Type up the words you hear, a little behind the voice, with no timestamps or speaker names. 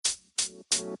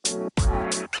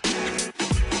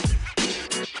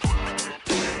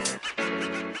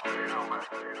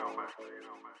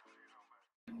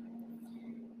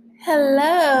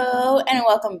Hello, and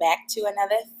welcome back to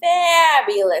another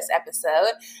fabulous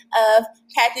episode of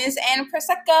Patents and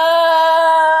Prosecco.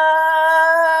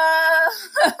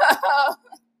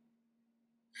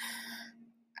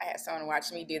 I had someone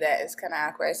watching me do that. It's kind of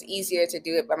awkward. It's easier to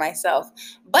do it by myself.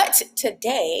 But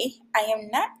today, I am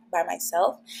not by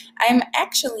myself. I am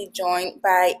actually joined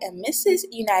by a Mrs.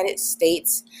 United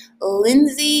States,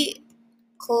 Lindsay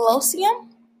Colosium.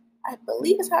 I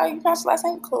believe is how you pronounce the last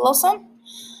name, Colosum.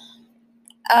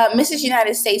 Mrs.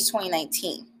 United States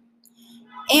 2019.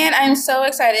 And I'm so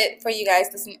excited for you guys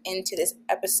listening into this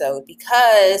episode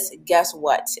because guess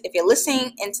what? If you're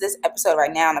listening into this episode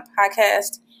right now on the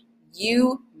podcast,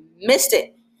 you missed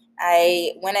it.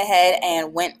 I went ahead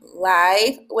and went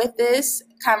live with this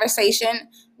conversation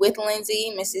with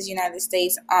Lindsay, Mrs. United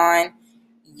States, on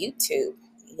YouTube.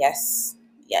 Yes,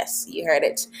 you heard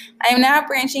it. I am now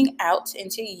branching out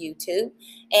into YouTube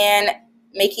and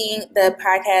making the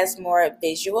podcast more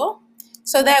visual.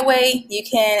 So that way you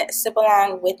can sip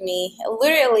along with me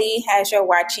literally as you're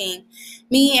watching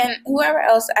me and whoever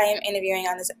else I am interviewing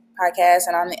on this podcast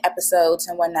and on the episodes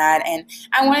and whatnot. And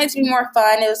I wanted it to be more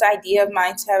fun. It was an idea of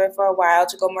mine to have it for a while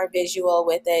to go more visual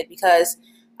with it because,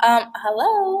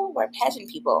 hello, we're pageant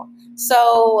people.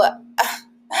 So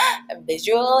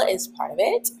visual is part of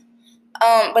it.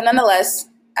 But nonetheless,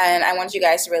 and I want you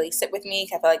guys to really sit with me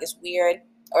because I feel like it's weird,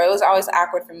 or it was always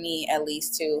awkward for me at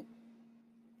least to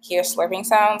hear slurping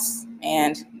sounds.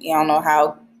 And you don't know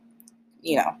how,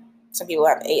 some people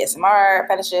have ASMR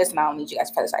fetishes, and I don't need you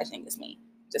guys fetishizing this me.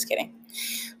 Just kidding.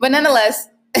 But nonetheless,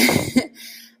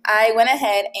 I went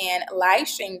ahead and live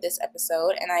streamed this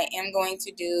episode, and I am going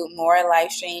to do more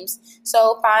live streams.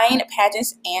 So find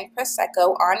Pageants and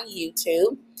Prosecco on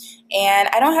YouTube. And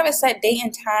I don't have a set date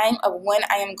and time of when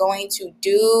I am going to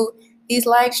do these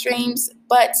live streams,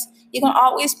 but you can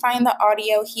always find the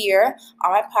audio here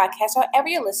on my podcast, wherever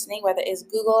you're listening, whether it's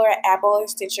Google or Apple or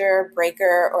Stitcher,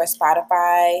 Breaker or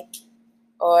Spotify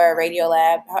or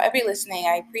Radiolab. However you're listening,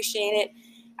 I appreciate it.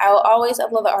 I will always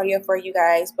upload the audio for you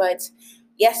guys. But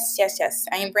yes,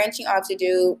 I am branching off to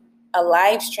do a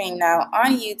live stream now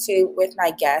on YouTube with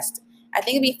my guest. I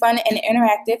think it'd be fun and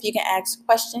interactive. You can ask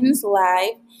questions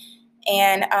live.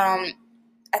 And I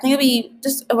think it'll be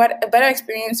just a better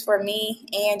experience for me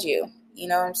and you. You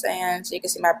know what I'm saying? So you can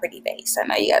see my pretty face. I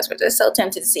know you guys were just so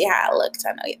tempted to see how I looked.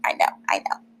 I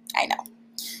know.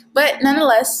 But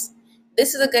nonetheless,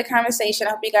 this is a good conversation. I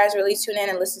hope you guys really tune in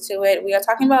and listen to it. We are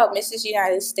talking about Mrs.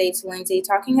 United States, Lindsay,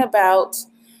 talking about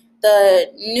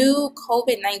the new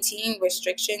COVID-19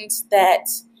 restrictions that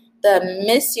the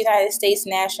Miss United States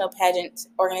National Pageant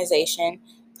Organization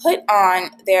put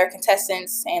on their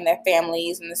contestants and their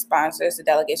families and the sponsors, the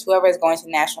delegates, whoever is going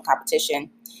to national competition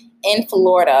in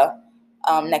Florida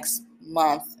next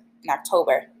month in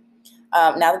October.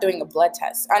 Now they're doing a blood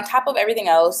test. On top of everything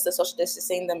else, the social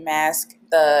distancing, the mask,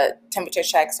 the temperature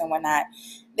checks and whatnot,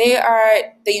 the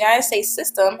United States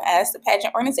system, as the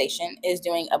pageant organization, is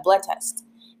doing a blood test.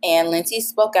 And Lindsay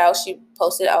spoke out. She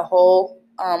posted a whole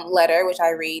letter, which I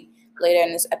read later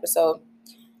in this episode.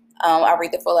 I'll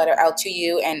read the full letter out to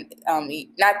you, and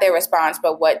not their response,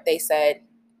 but what they said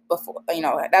before.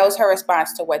 That was her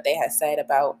response to what they had said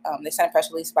about. They sent a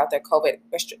press release about their COVID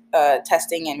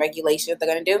testing and regulations they're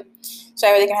going to do, so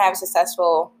everybody can have a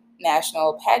successful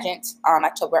national pageant on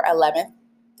October 11th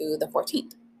through the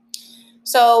 14th.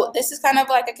 So this is kind of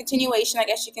like a continuation, I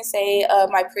guess you can say,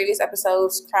 of my previous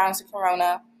episodes, Crowns of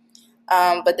Corona.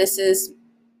 But this is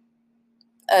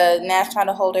a national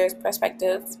title holder's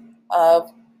perspective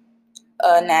of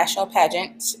a national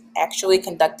pageant actually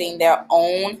conducting their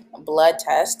own blood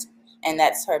test, and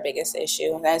that's her biggest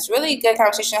issue. And it's really a good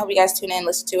conversation. I hope you guys tune in,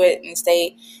 listen to it, and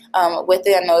stay with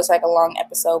it. I know it's like a long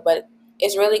episode, but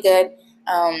it's really good.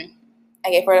 I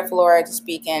gave her the floor to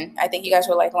speak, and I think you guys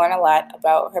will learn a lot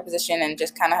about her position and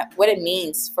just kind of what it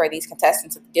means for these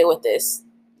contestants to deal with this,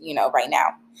 right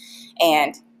now.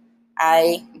 And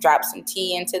I dropped some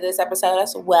tea into this episode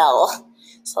as well,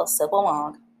 so sip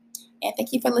along. And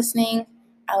thank you for listening.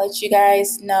 I'll let you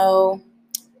guys know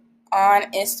on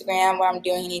Instagram when I'm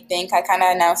doing anything. I kind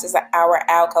of announced this an hour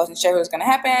out because I wasn't sure what was going to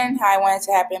happen, how I wanted it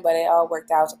to happen, but it all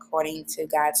worked out according to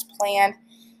God's plan.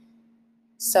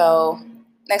 So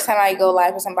next time I go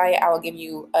live with somebody, I will give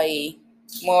you a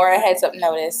more heads up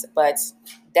notice. But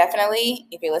definitely,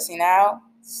 if you're listening now,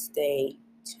 stay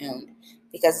tuned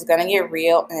because it's going to get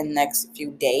real in the next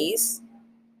few days.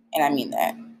 And I mean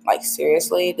that.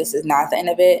 Seriously, this is not the end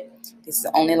of it. This is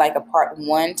only a part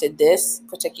one to this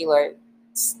particular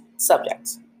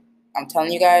subject. I'm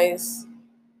telling you guys,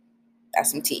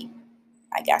 that's some tea.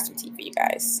 I got some tea for you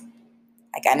guys.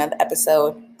 I got another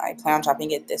episode. I plan on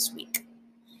dropping it this week.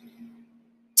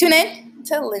 Tune in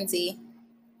to Lindsay.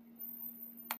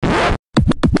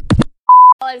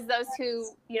 As those who,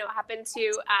 happen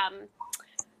to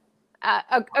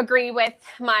agree with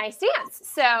my stance.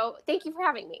 So thank you for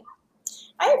having me.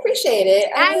 I appreciate it.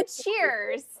 And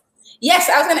cheers. Yes,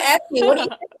 I was going to ask you, what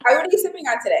are you sipping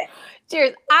on today?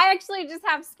 Cheers. I actually just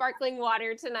have sparkling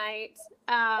water tonight.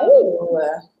 Nice.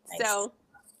 So,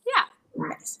 yeah.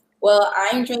 Nice. Well,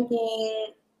 I'm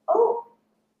drinking,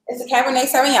 it's a Cabernet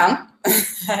Sauvignon.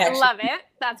 I love it.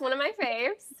 That's one of my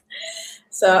faves.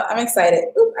 So I'm excited.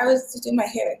 I was just doing my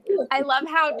hair. I love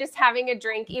how just having a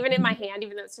drink, even in my hand,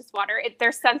 even though it's just water,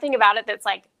 there's something about it that's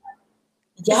like,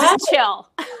 chill.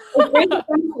 It brings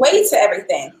some weight to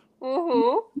everything.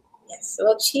 Mm-hmm. Yes.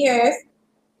 Well, cheers.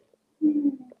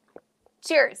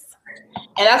 Cheers.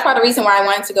 And that's part of the reason why I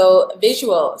wanted to go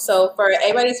visual. So for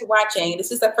everybody who's watching,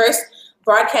 this is the first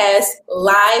broadcast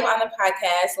live on the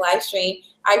podcast, live stream.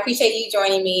 I appreciate you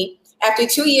joining me. After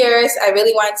 2 years, I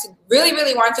really wanted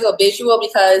to go visual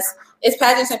because it's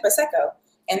pageants and Prosecco.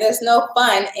 And there's no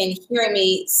fun in hearing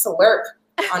me slurp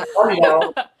on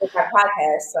audio with my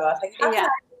podcast. So I was like, how can I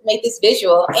make this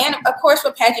visual? And of course,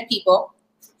 we're pageant people.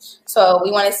 So we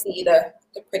want to see the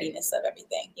prettiness of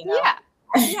everything, Yeah.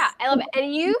 Yeah, I love it.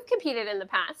 And you've competed in the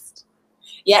past.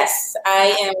 Yes,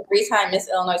 I am a 3-time Miss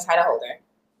Illinois title holder.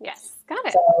 Yes, got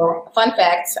it. So, fun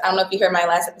fact, I don't know if you heard my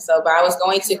last episode, but I was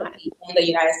going to compete in the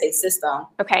United States system.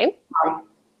 Okay.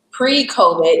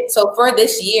 Pre-COVID. So for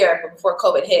this year, before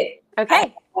COVID hit, okay,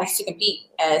 I wanted to compete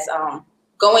as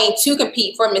going to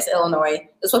compete for Miss Illinois.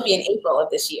 This would be in April of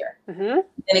this year. Mm-hmm. Then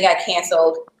it got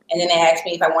canceled, and then they asked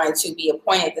me if I wanted to be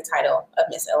appointed the title of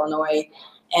Miss Illinois.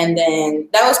 And then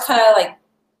that was kind of like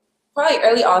probably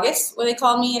early August when they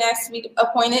called me and asked me to be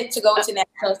appointed to go to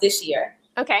nationals this year.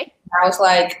 Okay. I was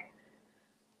like,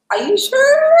 "Are you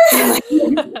sure?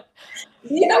 you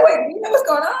know what's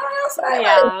going on outside?"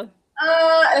 Yeah.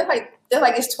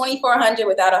 It's 2,400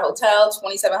 without a hotel,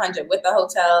 2,700 with a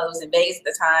hotel. It was in Vegas at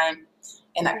the time,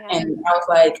 and I was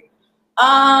like,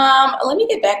 let me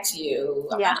get back to you.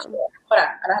 I'm not sure. Hold on,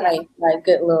 I don't have my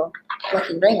good little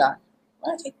lucky ring on.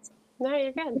 Why take this? No,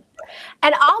 you're good.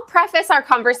 And I'll preface our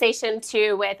conversation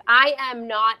too with, I am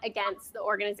not against the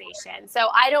organization. So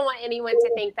I don't want anyone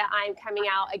to think that I'm coming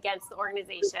out against the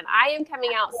organization. I am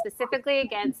coming out specifically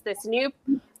against this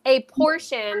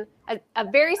a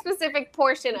very specific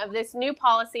portion of this new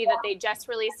policy that they just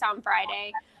released on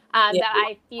Friday that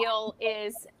I feel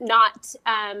is not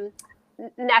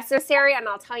necessary, and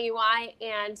I'll tell you why,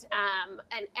 and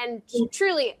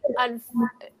truly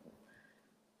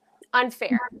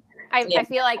unfair. I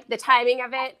feel like the timing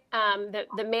of it,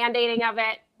 the mandating of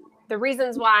it, the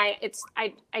reasons why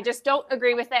I just don't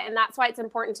agree with it. And that's why it's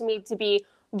important to me to be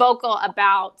vocal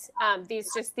about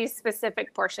these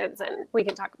specific portions. And we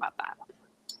can talk about that.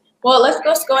 Well,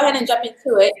 let's go ahead and jump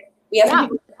into it. We have some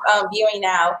people viewing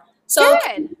now. So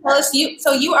tell us,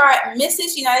 you are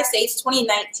Mrs. United States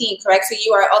 2019, correct? So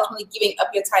you are ultimately giving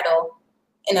up your title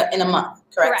in a month,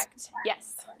 correct? Correct. Yes.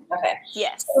 Okay.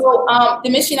 Yes. So the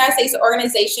Miss United States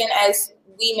organization, as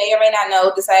we may or may not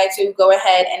know, decided to go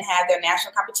ahead and have their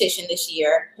national competition this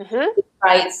year,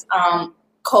 despite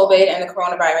COVID and the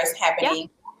coronavirus happening.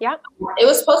 Yeah. It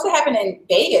was supposed to happen in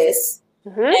Vegas.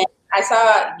 And I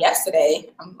saw yesterday,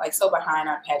 I'm like so behind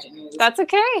on pageant news. That's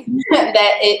okay.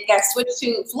 that it got switched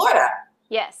to Florida.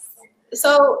 Yes.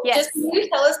 So just can you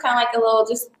tell us kind of like a little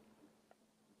just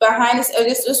behind this, or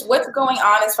just what's going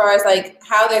on as far as like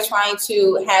how they're trying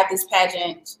to have this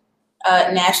pageant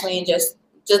nationally, and just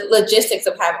logistics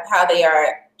of how they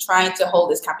are trying to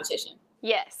hold this competition?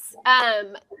 Yes.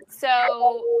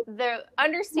 So the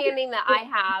understanding that I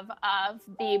have of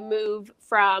the move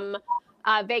from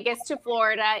Vegas to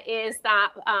Florida is that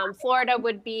Florida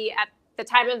would be, at the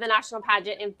time of the national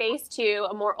pageant, in phase 2,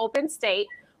 a more open state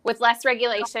with less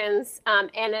regulations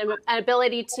and an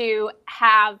ability to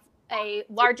have a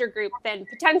larger group than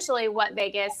potentially what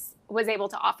Vegas was able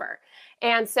to offer.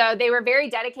 And so they were very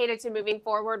dedicated to moving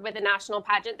forward with a national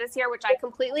pageant this year, which I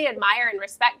completely admire and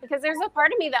respect, because there's a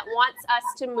part of me that wants us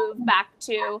to move back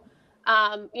to,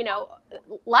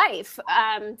 life.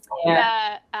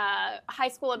 The High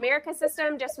School America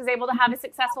system just was able to have a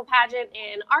successful pageant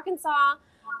in Arkansas.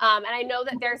 And I know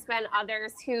that there's been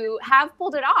others who have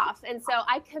pulled it off. And so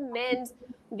I commend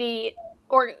the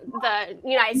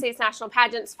United States national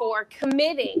pageants for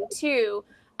committing to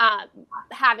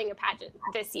having a pageant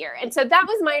this year. And so that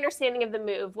was my understanding of the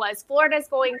move, was Florida is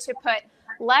going to put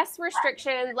less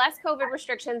restrictions, less COVID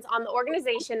restrictions on the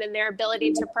organization and their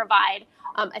ability to provide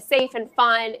a safe and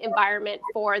fun environment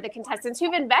for the contestants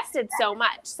who've invested so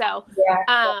much. So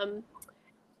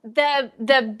the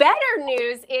better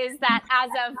news is that as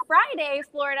of Friday,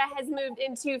 Florida has moved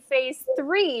into phase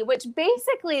 3, which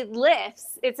basically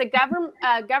lifts, it's a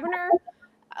governor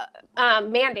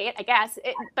mandate, I guess,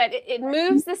 but it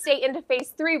moves the state into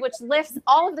phase 3, which lifts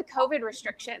all of the COVID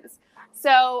restrictions.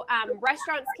 So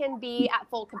restaurants can be at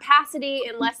full capacity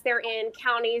unless they're in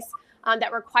counties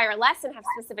that require less and have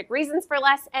specific reasons for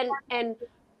less. And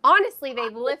honestly,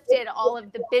 they've lifted all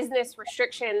of the business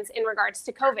restrictions in regards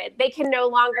to COVID. They can no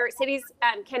longer, cities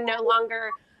can no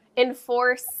longer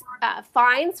enforce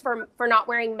fines for not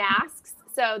wearing masks.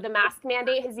 So the mask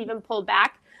mandate has even pulled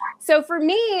back. So for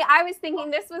me, I was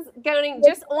thinking this was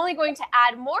only going to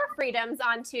add more freedoms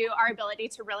onto our ability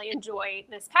to really enjoy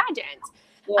this pageant.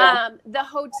 Yeah. The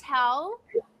hotel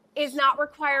is not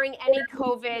requiring any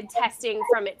COVID testing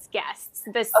from its guests.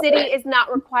 The city is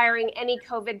not requiring any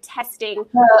COVID testing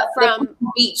from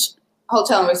beach,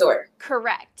 hotel, and resort.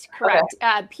 Correct.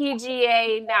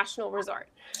 PGA National Resort.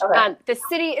 Okay. The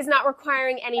city is not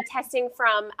requiring any testing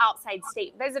from outside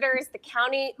state visitors. The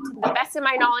county, to the best of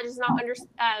my knowledge, is not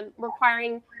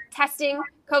requiring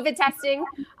COVID testing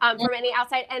from any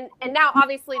outside. And now,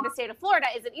 obviously, the state of Florida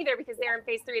isn't either, because they're in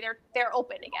phase 3. They're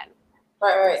open again.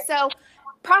 Right. So,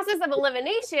 process of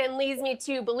elimination leads me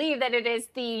to believe that it is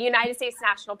the United States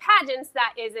National Pageants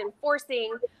that is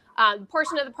enforcing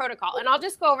portion of the protocol. And I'll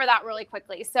just go over that really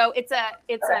quickly. So it's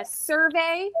a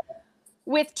survey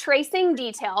with tracing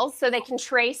details, so they can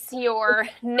trace your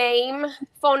name,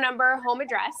 phone number, home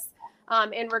address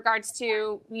in regards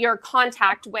to your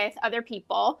contact with other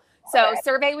people. So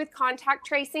survey with contact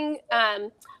tracing,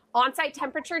 on-site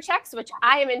temperature checks, which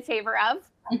I am in favor of.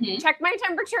 Mm-hmm. Check my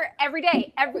temperature every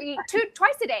day,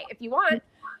 twice a day if you want.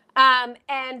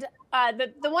 And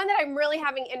the one that I'm really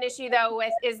having an issue though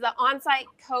with is the on-site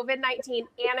COVID-19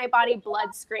 antibody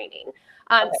blood screening.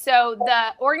 So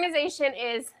the organization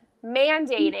is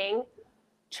mandating,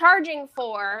 charging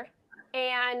for,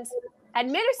 and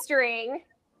administering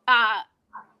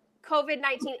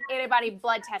COVID-19 antibody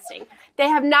blood testing. They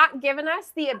have not given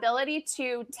us the ability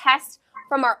to test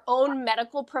from our own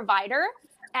medical provider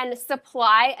and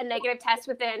supply a negative test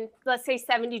within, let's say,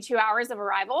 72 hours of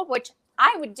arrival, which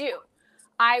I would do.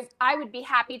 I would be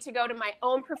happy to go to my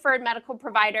own preferred medical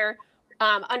provider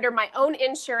under my own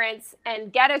insurance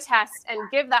and get a test and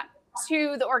give that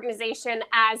to the organization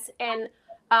as an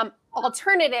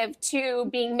alternative to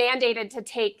being mandated to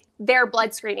take their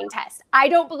blood screening test. I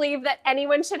don't believe that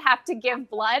anyone should have to give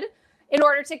blood in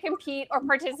order to compete or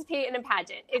participate in a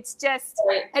pageant. It's just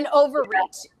an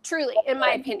overreach, truly, in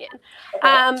my opinion.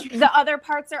 The other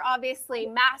parts are obviously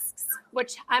masks,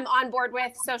 which I'm on board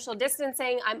with, social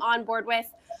distancing, I'm on board with.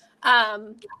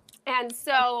 And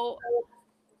so,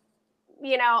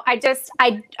 you know,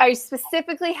 I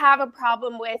specifically have a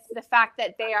problem with the fact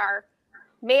that they are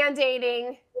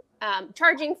mandating,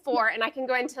 charging for, and I can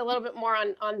go into a little bit more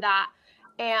on that,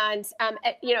 and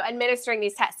you know, administering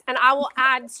these tests. And I will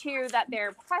add too that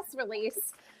their press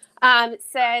release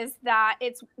says that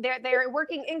they're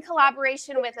working in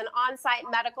collaboration with an on-site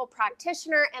medical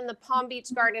practitioner and the Palm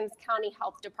Beach Gardens County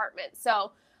Health Department.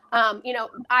 So, you know,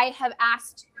 I have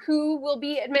asked who will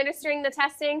be administering the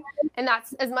testing, and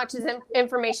that's as much as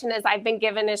information as I've been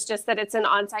given, is just that it's an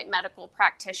on-site medical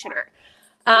practitioner.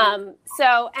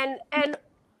 So, and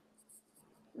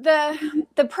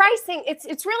the pricing,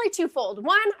 it's really twofold.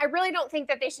 One, I really don't think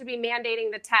that they should be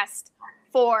mandating the test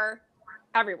for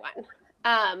everyone.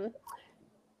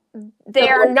 They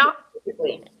are not.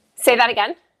 Say that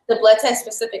again. The blood test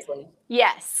specifically.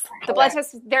 Yes, the blood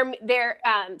test. They're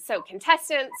so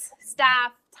contestants,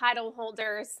 staff, title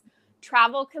holders,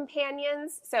 travel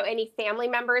companions. So any family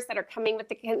members that are coming with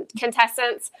the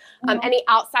contestants, any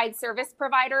outside service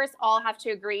providers, all have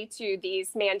to agree to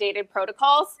these mandated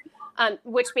protocols,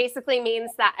 which basically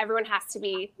means that everyone has to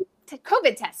be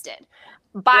COVID tested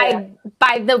by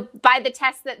the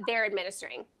test that they're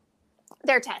administering.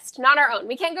 Their test, not our own.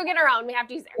 We can't go get our own. We have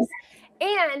to use theirs.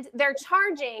 And they're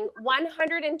charging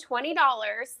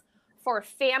 $120 for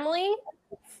family,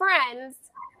 friends,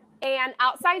 and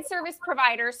outside service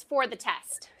providers for the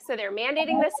test. So they're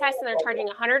mandating this test and they're charging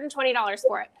 $120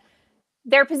 for it.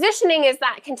 Their positioning is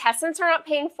that contestants are not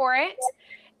paying for it.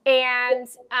 And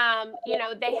you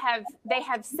know, they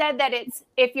have said that it's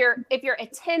if you're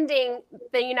attending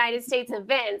the United States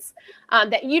events,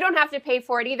 that you don't have to pay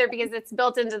for it either, because it's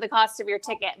built into the cost of your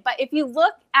ticket. But if you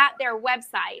look at their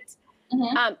website,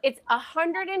 It's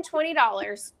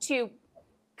 $120 to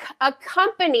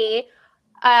accompany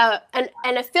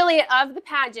an affiliate of the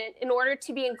pageant in order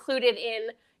to be included in,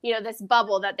 this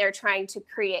bubble that they're trying to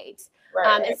create.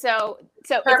 Right. And so it's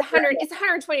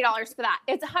 $120 for that.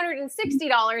 It's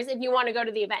 $160 if you want to go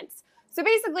to the events. So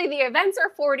basically the events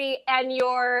are $40 and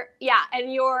your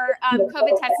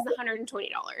COVID test is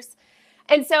 $120.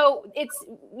 And so it's,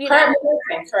 per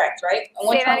person, correct, right?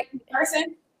 Say Per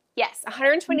person? Yes,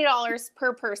 $120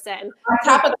 per person. On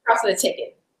top of the cost of the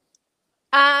ticket.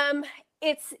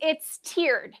 It's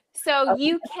tiered. So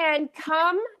you can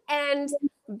come and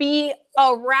be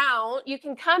around, you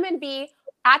can come and be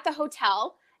at the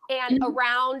hotel and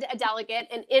around a delegate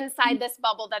and inside this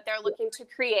bubble that they're looking to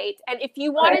create. And if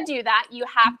you want to do that, you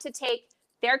have to take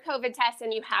their COVID test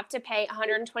and you have to pay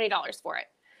 $120 for it.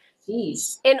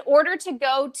 Jeez. In order to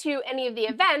go to any of the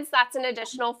events, that's an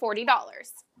additional $40.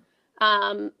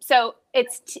 So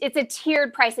it's a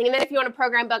tiered pricing. And then if you want a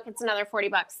program book, it's another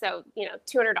 $40. So,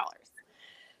 $200.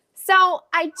 So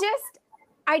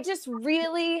I just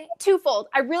really twofold.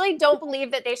 I really don't believe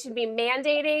that they should be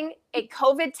mandating a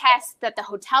COVID test that the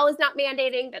hotel is not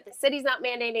mandating, that the city's not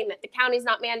mandating, that the county's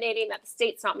not mandating, that the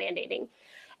state's not mandating.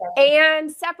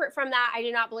 And separate from that, I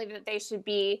do not believe that they should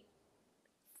be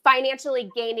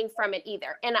financially gaining from it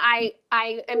either. And I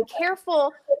am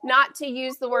careful not to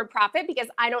use the word profit because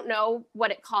I don't know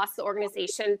what it costs the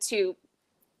organization to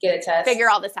get a test, figure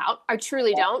all this out. I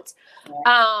truly don't.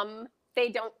 They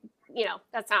don't,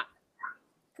 that's not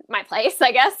my place,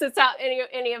 I guess. It's not any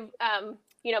of,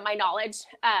 my knowledge.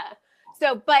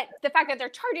 But the fact that they're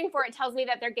charging for it tells me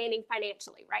that they're gaining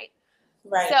financially, right?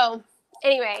 Right. So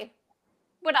anyway,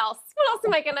 what else? What else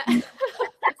am I gonna?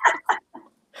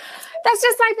 That's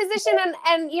just my position.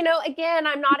 And again,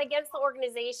 I'm not against the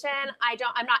organization.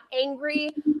 I'm not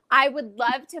angry. I would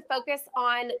love to focus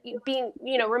on being,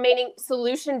 remaining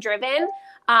solution driven.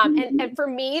 And for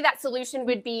me, that solution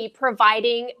would be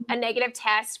providing a negative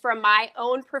test from my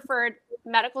own preferred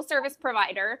medical service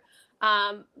provider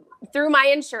through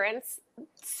my insurance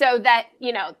so that,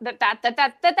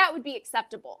 that would be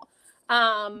acceptable.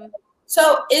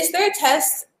 So is there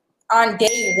tests on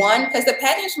day one? Because the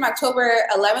pageant is from October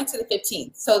 11th to the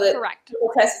 15th. So the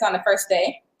test is on the first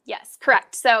day? Yes,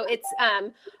 correct. So it's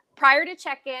prior to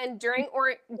check-in, during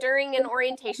an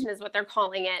orientation is what they're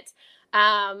calling it.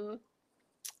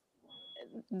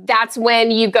 That's when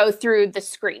you go through the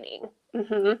screening.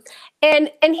 Mm-hmm.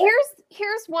 And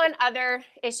here's one other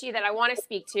issue that I want to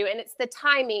speak to, and it's the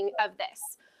timing of this.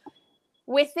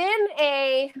 Within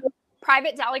a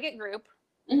private delegate group,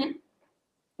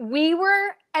 we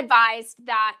were advised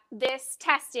that this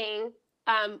testing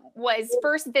was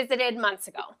first visited months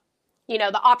ago.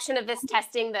 The option of this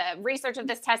testing, the research of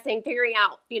this testing, figuring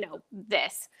out,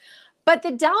 this. But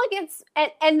the delegates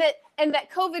and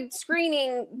that COVID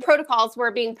screening protocols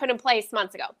were being put in place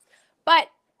months ago. But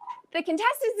the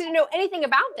contestants didn't know anything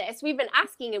about this. We've been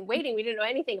asking and waiting. We didn't know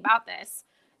anything about this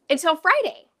until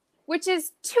Friday, which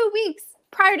is 2 weeks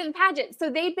prior to the pageant. So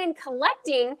they've been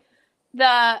collecting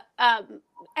the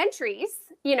entries,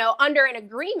 under an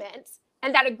agreement,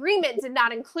 and that agreement did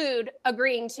not include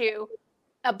agreeing to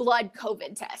a blood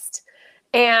COVID test.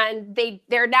 And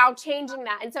they're now changing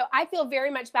that. And so I feel very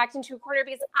much backed into a corner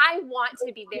because I want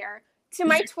to be there. To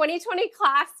my 2020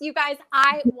 class, you guys,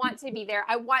 I want to be there.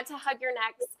 I want to hug your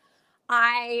necks.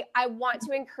 I want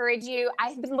to encourage you.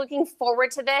 I've been looking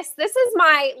forward to this. This is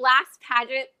my last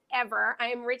pageant ever. I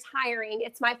am retiring.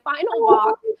 It's my final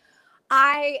walk.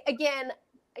 I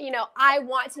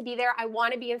want to be there. I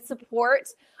want to be in support.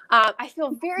 I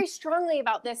feel very strongly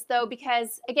about this, though,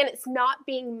 because, again, it's not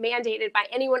being mandated by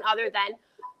anyone other than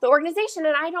the organization.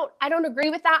 And I don't agree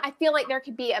with that. I feel like there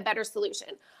could be a better solution.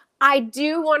 I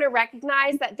do want to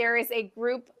recognize that there is a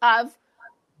group of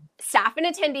staff and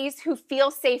attendees who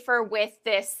feel safer with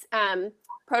this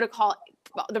protocol,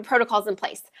 the protocols in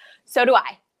place. So do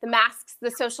I. The masks,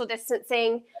 the social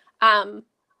distancing,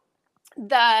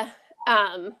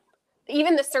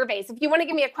 even the surveys. If you want to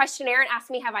give me a questionnaire and ask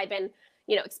me, have I been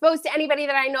exposed to anybody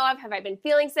that I know of? Have I been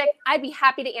feeling sick? I'd be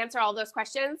happy to answer all those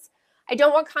questions. I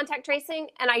don't want contact tracing,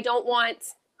 and I don't want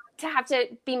to have to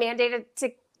be mandated to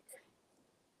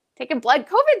take a blood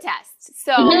COVID test.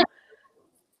 So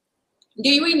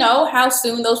do we know how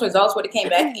soon those results would have came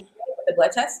back with the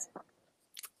blood test?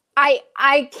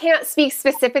 I can't speak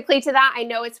specifically to that. I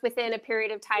know it's within a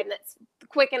period of time that's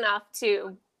quick enough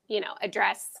to,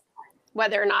 address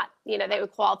whether or not, they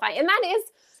would qualify. And that is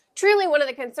truly one of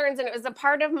the concerns. And it was a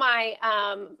part of my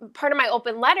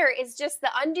open letter is just the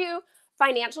undue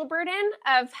financial burden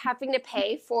of having to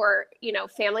pay for,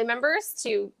 family members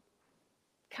to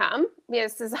come.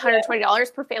 This is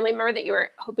 $120 per family member that you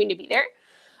were hoping to be there.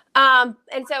 And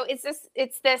so it's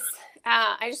this,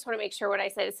 I just want to make sure what I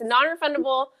said. It's a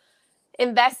non-refundable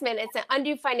investment. It's an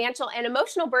undue financial and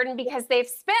emotional burden because they've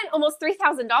spent almost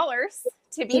 $3,000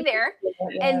 to be there.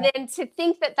 Yeah. And then to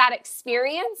think that that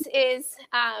experience is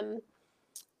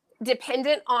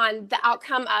dependent on the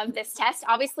outcome of this test.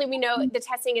 Obviously, we know the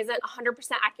testing isn't 100%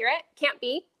 accurate. Can't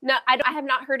be. No, I have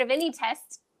not heard of any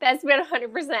test that's been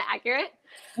 100% accurate.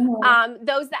 Mm-hmm.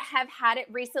 Those that have had it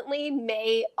recently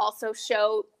may also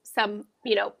show some,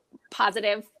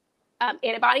 positive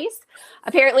antibodies.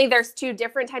 Apparently, there's 2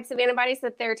 different types of antibodies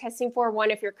that they're testing for. One,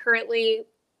 if you're currently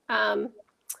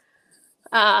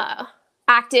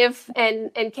active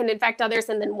and can infect others,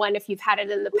 and then one if you've had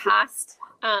it in the past.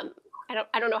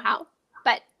 I don't know how,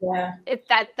 but yeah, if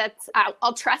that's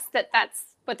I'll trust that that's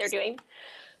what they're doing.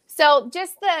 So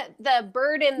just the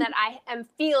burden that I am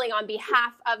feeling on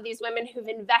behalf of these women who've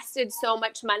invested so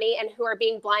much money and who are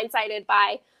being blindsided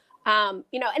by, and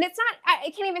it's not,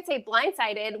 I can't even say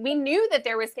blindsided. We knew that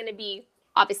there was going to be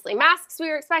obviously masks we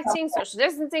were expecting, social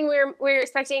distancing we were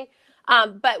expecting,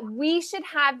 but we should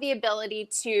have the ability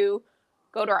to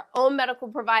go to our own medical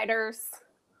providers,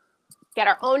 get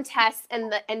our own tests,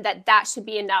 and that should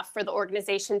be enough for the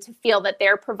organization to feel that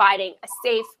they're providing a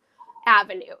safe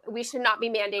avenue. We should not be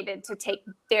mandated to take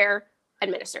their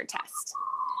administered test,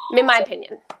 in my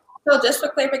opinion. So just for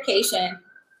clarification,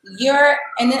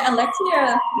 and then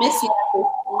Alexia, Miss United,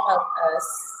 emailed us.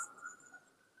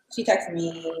 She texted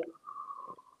me.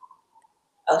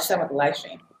 Oh, she's talking about the live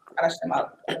stream. I'll let them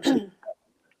out.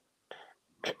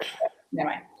 Never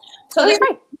mind. So this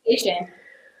clarification.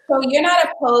 So you're not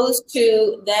opposed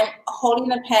to them holding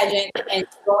the pageant and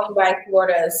going by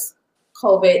Florida's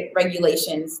COVID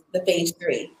regulations, the phase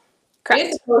 3.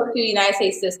 Correct. You're opposed to the United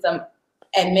States system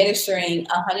administering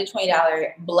a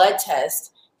 $120 blood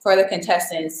test for the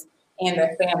contestants and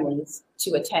their families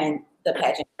to attend the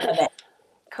pageant event.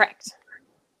 Correct.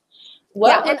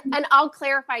 And I'll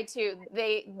clarify too.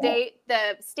 The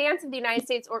stance of the United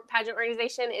States pageant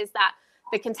organization is that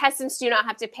the contestants do not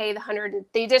have to pay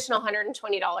the additional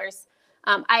 $120.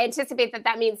 I anticipate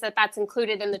that means that that's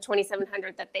included in the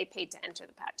 $2,700 that they paid to enter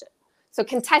the pageant. So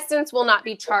contestants will not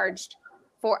be charged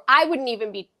for. I would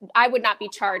not be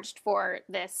charged for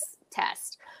this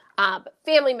test. But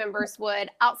family members would.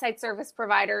 Outside service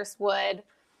providers would.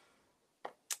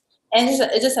 And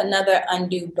it's just another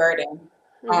undue burden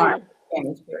on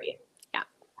families. Period. Yeah.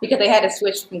 Because they had to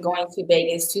switch from going to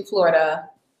Vegas to Florida.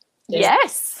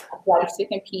 Yes. Flights to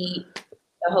compete,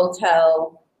 the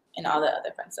hotel, and all the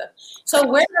other fun stuff. So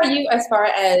where are you as far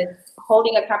as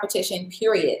holding a competition,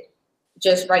 period,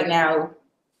 just right now?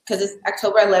 Because it's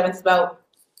October 11th, about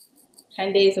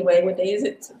 10 days away. What day is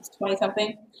it? It's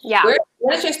 20-something? Yeah.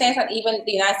 What is your stance on even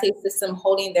the United States system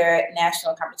holding their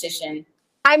national competition?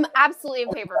 I'm absolutely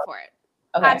in favor for it.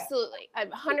 Okay. Absolutely. I'm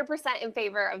 100% in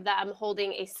favor of them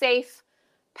holding a safe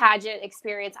pageant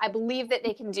experience. I believe that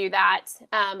they can do that.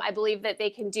 I believe that they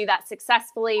can do that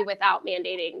successfully without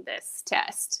mandating this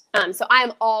test. So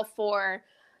I'm all for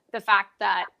the fact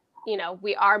that,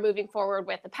 we are moving forward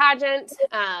with the pageant.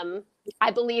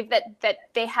 I believe that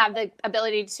they have the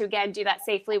ability to, again, do that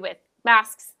safely with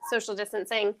masks, social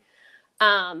distancing.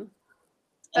 But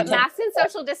masks and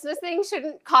social distancing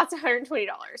shouldn't cost $120.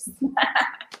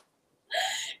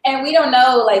 And we don't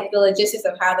know the logistics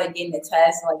of how they're getting the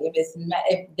test,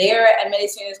 if they're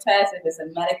administering this test, if it's a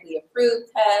medically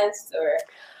approved test, or.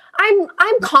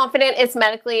 I'm confident it's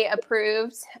medically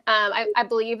approved. I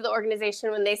believe the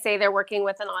organization when they say they're working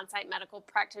with an on-site medical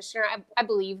practitioner. I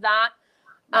believe that.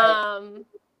 Right.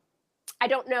 I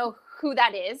don't know who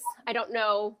that is. I don't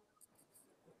know.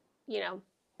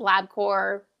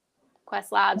 LabCorp,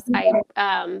 Quest Labs.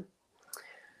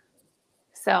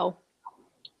 So.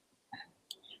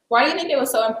 Why do you think it was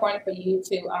so important for you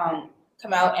to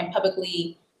come out and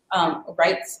publicly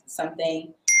write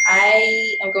something?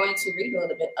 I am going to read a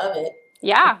little bit of it.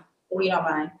 Yeah. If you don't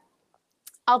mind.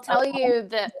 I'll tell you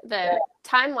the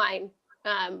timeline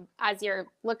as you're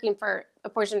looking for a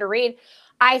portion to read.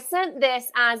 I sent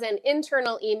this as an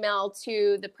internal email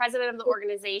to the president of the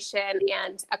organization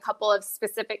and a couple of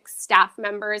specific staff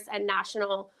members and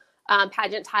national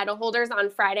pageant title holders on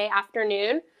Friday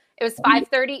afternoon. It was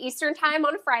 5:30 Eastern time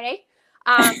on a Friday.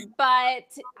 But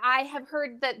I have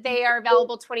heard that they are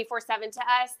available 24/7 to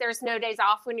us. There's no days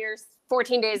off when you're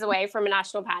 14 days away from a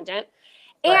national pageant.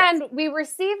 And we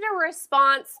received a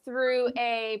response through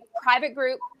a private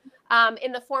group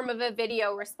in the form of a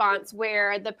video response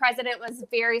where the president was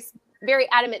very, very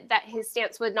adamant that his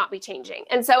stance would not be changing.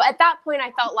 And so at that point,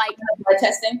 I felt like... Blood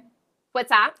testing? What's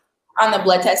that? On the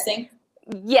blood testing?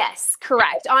 Yes,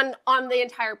 correct. On the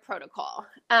entire protocol.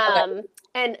 Okay.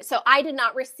 And so I did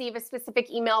not receive a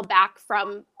specific email back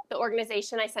from the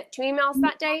organization. I sent 2 emails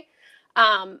that day.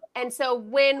 And so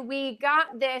when we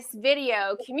got this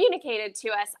video communicated to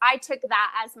us, I took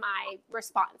that as my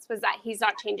response, was that he's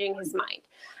not changing his mind.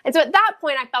 And so at that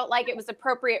point, I felt like it was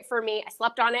appropriate for me. I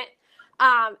slept on it.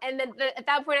 And then at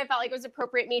that point, I felt like it was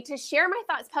appropriate me to share my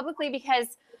thoughts publicly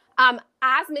because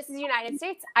as Mrs. United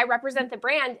States, I represent the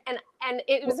brand, and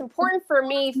it was important for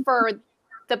me, for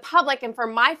the public, and for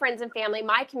my friends and family,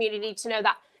 my community, to know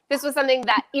that this was something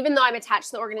that, even though I'm attached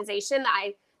to the organization,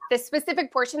 that the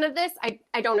specific portion of this,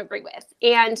 I don't agree with.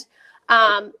 And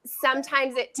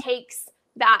sometimes it takes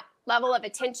that level of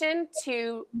attention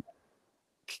to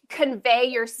convey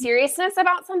your seriousness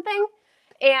about something,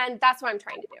 and that's what I'm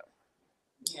trying to do.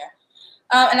 Yeah.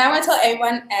 And I want to tell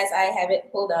everyone, as I have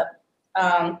it pulled up,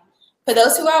 for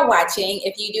those who are watching,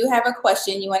 if you do have a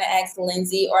question you want to ask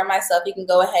Lindsay or myself, you can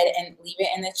go ahead and leave it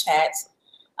in the chat.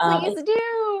 Please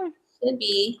do. Should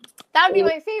be. That would be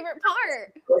my favorite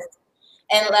part.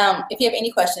 And if you have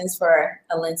any questions for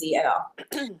Lindsay at all.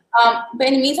 But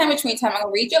in the meantime, between time, I'm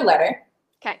going to read your letter.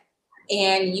 Okay.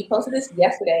 And you posted this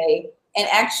yesterday. And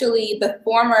actually, the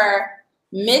former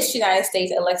Miss United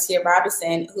States, Alexia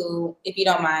Robinson, who, if you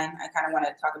don't mind, I kind of want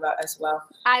to talk about as well.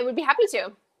 I would be happy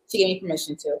to. She gave me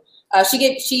permission to.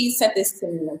 She sent this to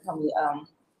me and told me,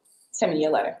 send me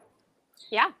your letter.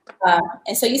 Yeah.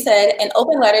 And so you said, an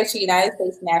open letter to United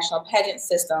States National Pageant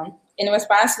System in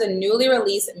response to the newly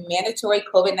released mandatory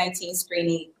COVID-19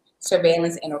 screening,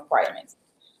 surveillance, and requirements.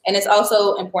 And it's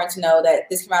also important to know that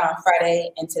this came out on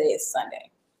Friday and today is Sunday.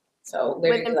 So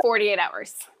within 48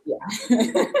 hours. Yeah.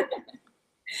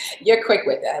 You're quick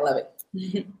with it. I love it.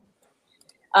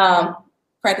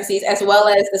 Parentheses, as well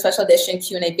as the special edition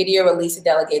Q&A video released to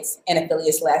delegates and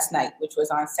affiliates last night, which was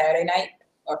on Saturday night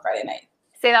or Friday night.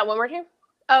 Say that one more time.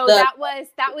 Oh, that was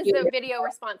the video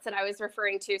response that I was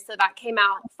referring to. So that came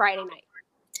out Friday night.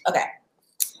 Okay.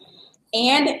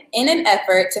 And in an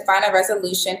effort to find a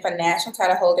resolution for national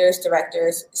title holders,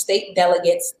 directors, state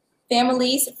delegates,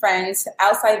 families, friends,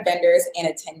 outside vendors, and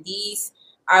attendees,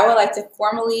 I would like to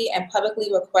formally and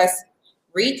publicly request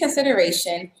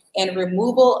reconsideration and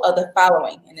removal of the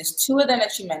following. And there's 2 of them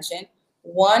that you mentioned.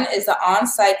 One is the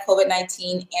on-site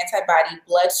COVID-19 antibody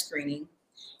blood screening.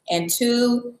 And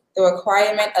 2, the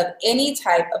requirement of any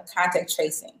type of contact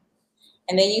tracing.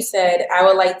 And then you said, I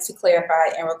would like to clarify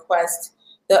and request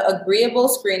the agreeable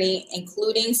screening,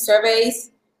 including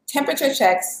surveys, temperature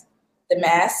checks, the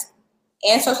mask,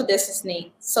 and social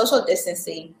distancing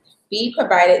be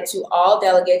provided to all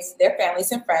delegates, their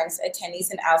families and friends, attendees,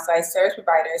 and outside service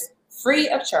providers free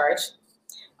of charge.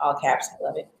 All caps, I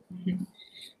love it.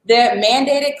 The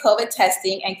mandated COVID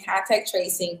testing and contact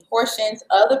tracing portions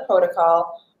of the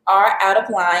protocol are out of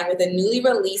line with the newly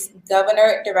released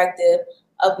governor directive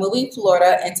of moving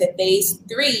Florida into phase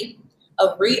 3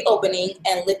 of reopening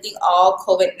and lifting all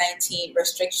COVID-19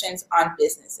 restrictions on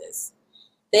businesses.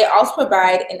 They also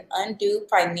provide an undue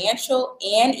financial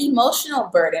and emotional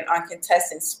burden on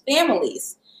contestants'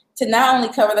 families to not only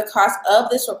cover the cost of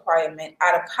this requirement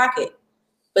out of pocket,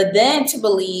 but then to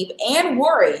believe and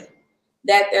worry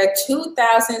that their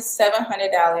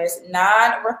 $2,700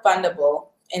 non-refundable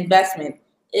investment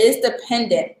is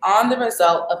dependent on the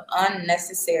result of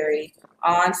unnecessary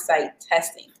on-site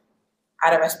testing.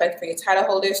 Out of respect for your title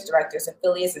holders, directors,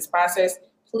 affiliates, and sponsors,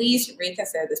 please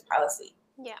reconsider this policy.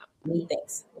 Yeah. Many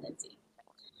thanks, Lindsay.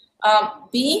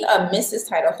 Being a Mrs.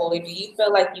 title holder, do you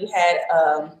feel like you had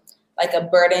like a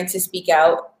burden to speak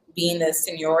out, being the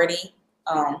seniority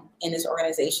in this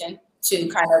organization, to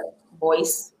kind of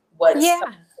voice what some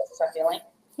are feeling?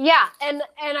 Yeah, and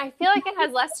I feel like it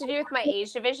has less to do with my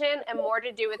age division and more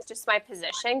to do with just my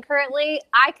position currently.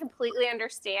 I completely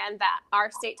understand that our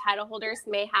state title holders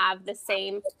may have the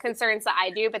same concerns that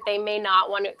I do, but they may not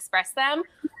want to express them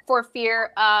for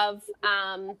fear of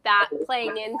that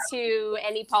playing into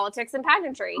any politics and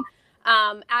pageantry.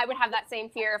 I would have that same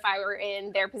fear if I were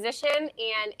in their position.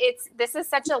 And this is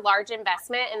such a large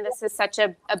investment, and this is such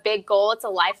a big goal. It's a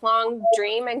lifelong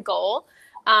dream and goal.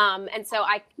 And so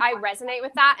I resonate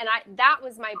with that. And that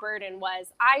was my burden,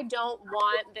 was I don't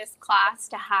want this class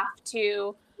to have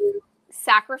to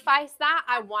sacrifice that.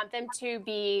 I want them to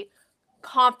be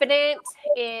confident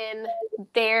in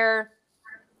their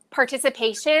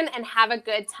participation and have a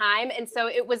good time. And so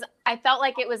I felt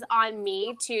like it was on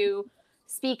me to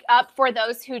speak up for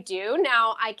those who do.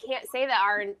 Now, I can't say that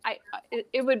our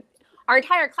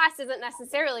entire class doesn't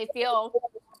necessarily feel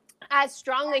as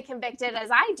strongly convicted as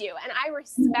I do. And I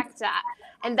respect that.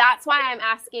 And that's why I'm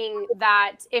asking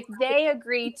that if they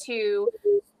agree to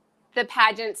the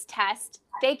pageant's test,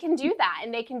 they can do that,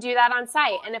 and they can do that on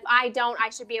site. And if I don't, I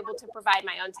should be able to provide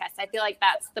my own test. I feel like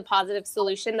that's the positive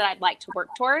solution that I'd like to work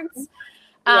towards.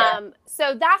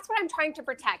 So that's what I'm trying to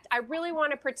protect. I really want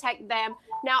to protect them.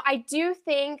 Now, I do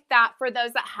think that for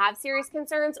those that have serious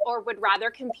concerns or would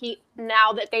rather compete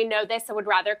now that they know this and would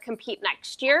rather compete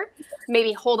next year,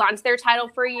 maybe hold on to their title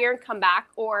for a year and come back.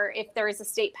 Or if there is a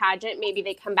state pageant, maybe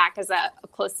they come back as a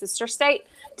close sister state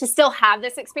to still have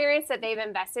this experience that they've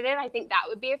invested in. I think that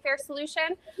would be a fair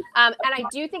solution. And I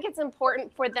do think it's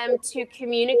important for them to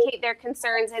communicate their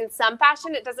concerns in some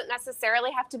fashion. It doesn't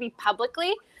necessarily have to be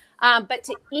publicly. But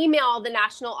to email the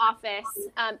national office,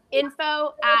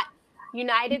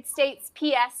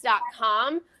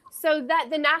 info@unitedstatesps.com, so that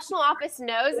the national office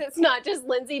knows it's not just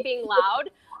Lindsay being loud,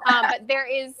 but there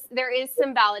is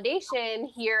some validation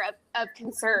here of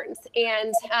concerns.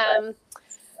 And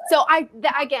so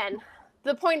again,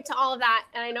 the point to all of that,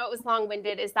 and I know it was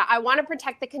long-winded, is that I want to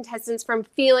protect the contestants from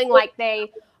feeling like that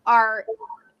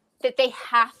they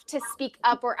have to speak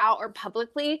up or out or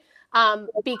publicly,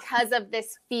 because of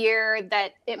this fear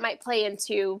that it might play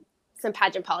into some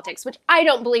pageant politics, which I do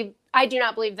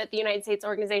not believe that the United States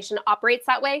organization operates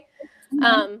that way.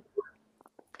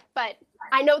 But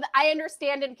I know that I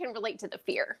understand and can relate to the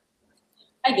fear.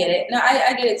 I get it. No,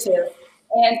 I get it too.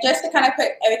 And just to kind of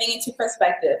put everything into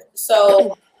perspective.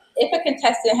 So if a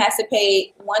contestant has to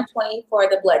pay $120 for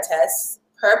the blood test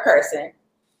per person,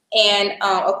 and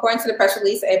according to the press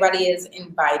release, everybody is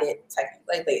invited.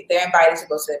 Technically, they're invited to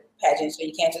go to the pageant, so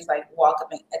you can't just like walk up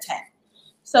and attend.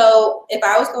 So if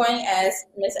I was going as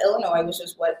Miss Illinois, which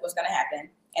is what was going to happen,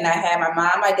 and I had my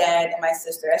mom, my dad, and my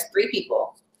sister, that's 3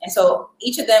 people. And so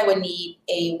each of them would need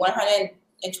a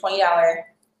 $120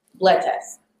 blood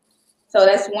test. So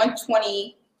that's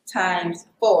 120 times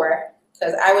 4,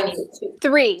 because I would need 2.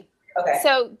 3. Okay.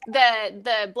 So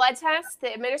the blood test,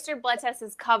 the administered blood test,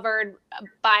 is covered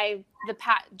by the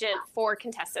pageant for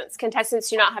contestants. Contestants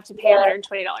do not have to pay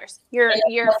 $120. Your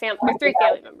 3 family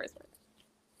members.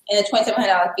 And the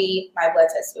 $2,700 fee, my blood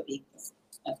test would be.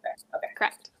 Okay.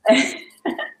 Correct.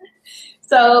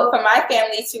 So for my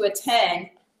family to attend,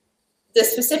 the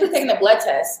specific taking the blood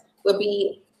test would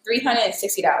be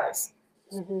 $360.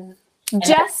 Mm-hmm.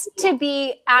 Just to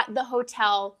be at the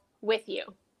hotel with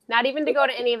you. Not even to go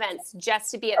to any events,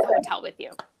 just to be at the hotel with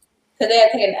you. So they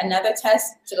have to take another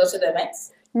test to go to the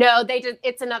events? No,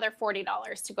 it's another $40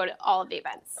 to go to all of the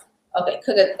events. Okay,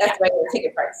 because that's regular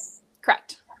ticket price.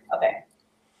 Correct. Okay.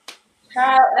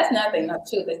 That's another thing, though,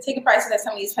 too. The ticket prices at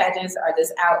some of these pageants are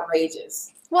just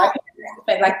outrageous. Well, I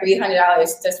spent like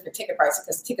 $300 just for ticket prices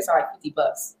because tickets are like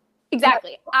 $50.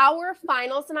 Exactly. Our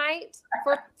finals night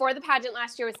for the pageant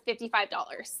last year was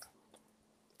 $55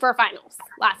 for finals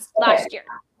last year.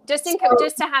 Just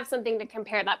to have something to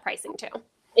compare that pricing to.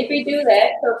 If we do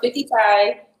that, so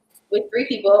 $55 with 3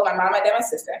 people, my mom, my dad, my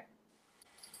sister.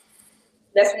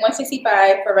 That's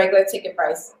 $165 for regular ticket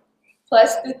price,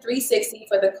 plus the $360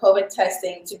 for the COVID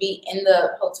testing to be in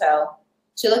the hotel.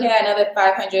 So you're looking at another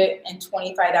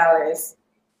 $525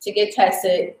 to get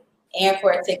tested and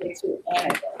for a ticket to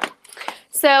Anna.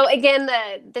 So again,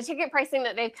 the ticket pricing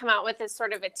that they've come out with is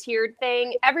sort of a tiered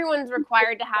thing. Everyone's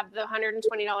required to have the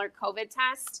 $120 COVID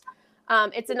test.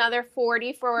 It's another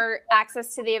 $40 for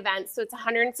access to the event. So it's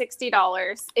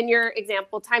 $160. In your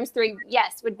example, times 3,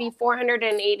 yes, would be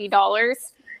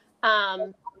 $480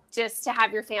 just to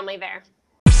have your family there.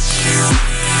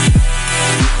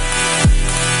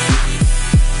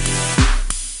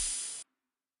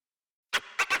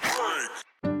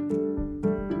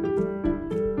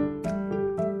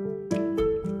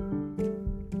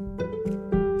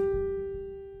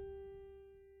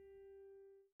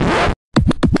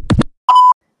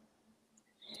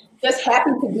 Just happy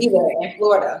to be there in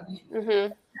Florida.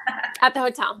 Mm-hmm. At the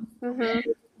hotel. Mm-hmm.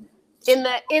 In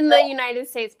the United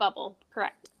States bubble,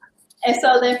 correct. And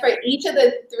so then for each of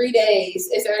the 3 days,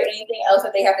 is there anything else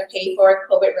that they have to pay for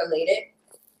COVID related?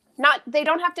 They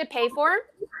don't have to pay for,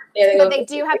 Yeah, but they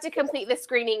do have to complete the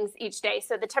screenings each day.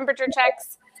 So the temperature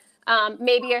checks,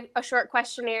 maybe a short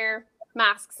questionnaire,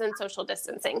 masks, and social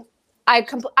distancing. I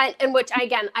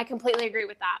completely agree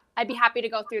with that. I'd be happy to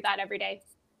go through that every day.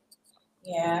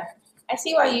 Yeah, I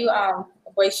see why you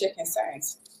voice your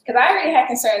concerns. Because I already had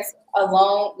concerns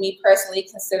alone, me personally,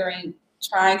 considering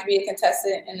trying to be a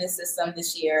contestant in this system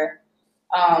this year.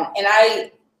 And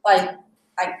I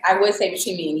would say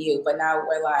between me and you, but now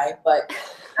we're live. But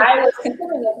I was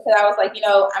considering it because I was like,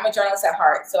 I'm a journalist at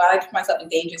heart, so I like to put myself in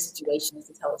dangerous situations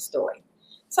to tell a story.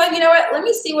 So you know what? Let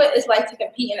me see what it's like to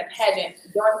compete in a pageant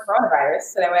during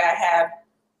coronavirus, so that way I have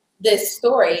this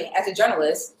story as a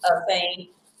journalist of saying,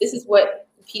 this is what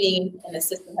competing in the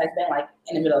system has been like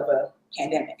in the middle of a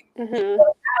pandemic. Mm-hmm. So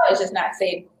now it's just not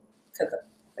safe because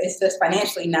it's just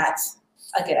financially not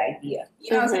a good idea.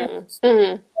 You know what I'm saying?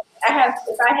 Mm-hmm.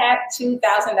 If I have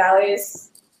 $2,000,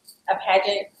 a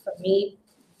pageant for me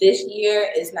this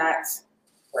year is not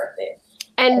worth it.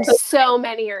 And so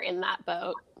many are in that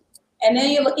boat. And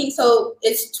then you're looking, so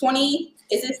it's 20,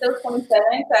 is it still 27?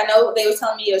 I know they were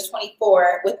telling me it was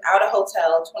 24 without a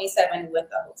hotel, 27 with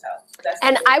a hotel.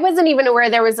 And I wasn't even aware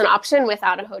there was an option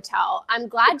without a hotel. I'm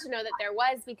glad to know that there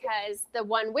was, because the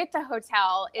one with the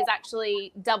hotel is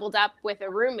actually doubled up with a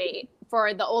roommate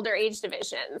for the older age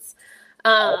divisions.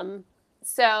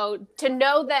 So to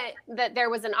know that there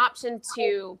was an option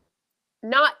to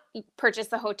not purchase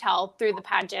the hotel through the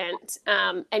pageant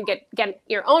and get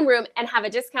your own room and have a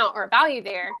discount or a value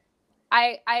there,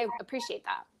 I appreciate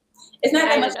that. It's not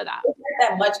that much. It's not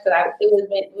that much because it was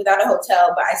without a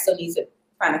hotel, but I still need to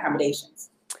find accommodations.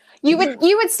 You would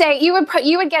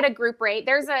get a group rate.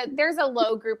 There's a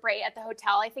low group rate at the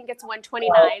hotel. I think it's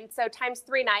 $129. So times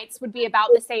 3 nights would be about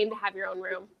the same to have your own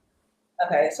room.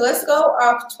 Okay, so let's go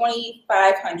off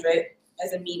 $2,500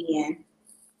 as a median.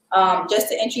 Just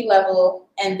the entry level,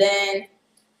 and then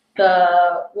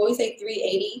what we say,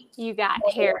 $380. You got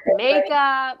hair and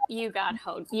makeup. You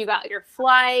got your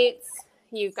flights.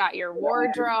 You got your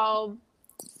wardrobe.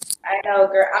 I know,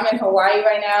 girl. I'm in Hawaii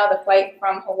right now. The flight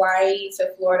from Hawaii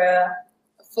to Florida,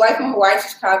 flight from Hawaii to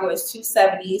Chicago is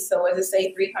 $270. So what does it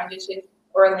say? $300 to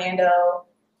Orlando.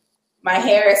 My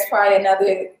hair is probably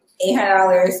another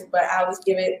 $800, but I'll just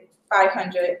give it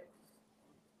 $500.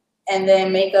 And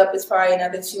then makeup is probably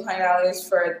another $200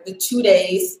 for the 2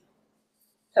 days,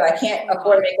 because I can't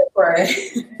afford makeup for a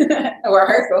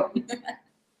rehearsal.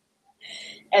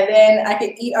 And then I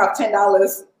could eat off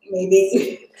 $10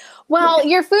 maybe. Well,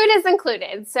 your food is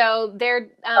included, so they're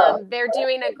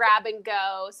doing a grab and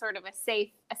go, sort of a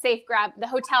safe grab. The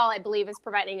hotel, I believe, is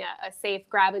providing a safe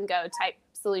grab and go type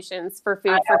solutions for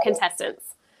food for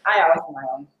contestants. I always do my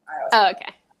own.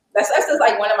 Okay. That's just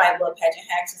like one of my little pageant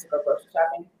hacks is to go grocery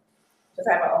shopping. Just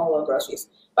have my own little groceries.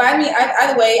 But I mean,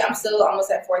 either way, I'm still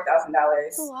almost at $4,000.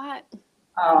 That's a lot.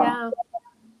 Yeah.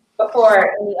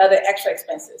 Before any other extra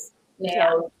expenses,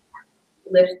 nails,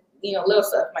 lips, little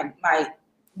stuff, my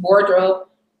wardrobe.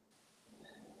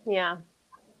 Yeah.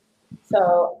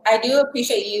 So I do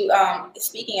appreciate you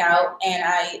speaking out, and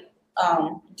I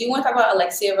do want to talk about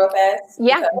Alexia real fast.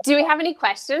 Yeah. Do we have any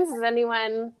questions? Is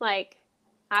anyone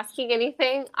asking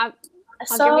anything? I'll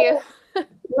give you.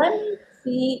 Let me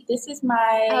see. This is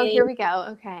my. Oh, here we go.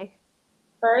 Okay.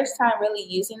 First time really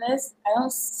using this. I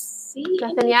don't see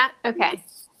nothing yet. Okay.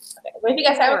 But if you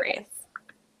guys have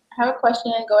a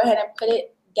question, go ahead and put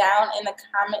it down in the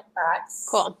comment box.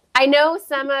 Cool. I know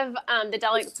some of the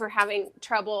delegates were having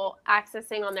trouble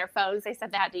accessing on their phones. They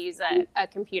said they had to use a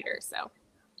computer. So.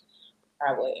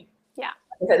 Probably. Yeah.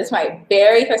 Because this is my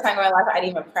very first time going live. I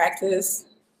didn't even practice.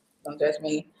 Don't judge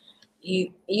me.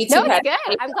 YouTube no, it's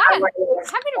good. I'm glad. I'm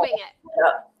happy to wing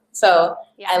it. So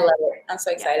I love it. I'm so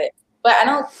excited. But I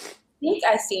don't think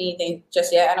I see anything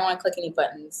just yet. I don't want to click any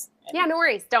buttons. Yeah, no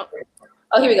worries. Don't.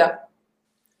 Oh, here we go.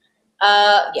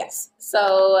 Yes.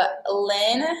 So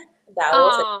Lynn, that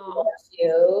was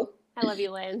you. I love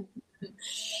you, Lynn.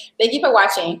 Thank you for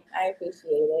watching. I appreciate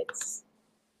it.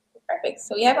 Perfect.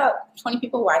 So we have about 20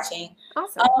 people watching.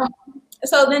 Awesome.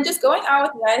 So then just going on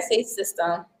with the United States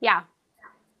system. Yeah.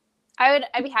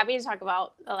 I'd be happy to talk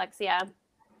about Alexia.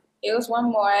 It was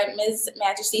one more, Ms.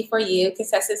 Majesty, for you.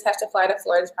 Contestants have to fly to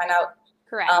Florida to find out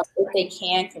if they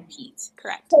can compete.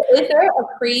 Correct. So is there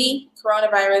a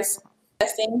pre-coronavirus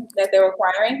testing that they're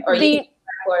requiring, or you can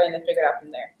Florida and figure it out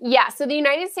from there? Yeah. So the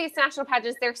United States National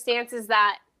Pageants, their stance is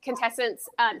that contestants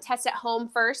test at home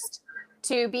first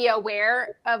to be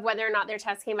aware of whether or not their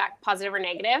test came back positive or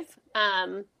negative.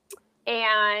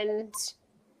 And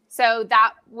so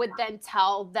that would then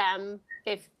tell them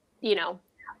if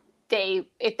they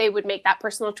would make that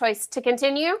personal choice to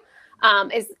continue.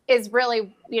 Is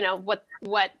really what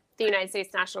the United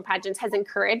States National Pageants has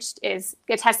encouraged is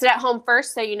get tested at home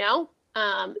first, so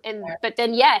but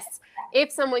then yes,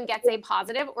 if someone gets a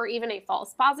positive or even a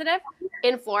false positive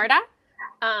in Florida,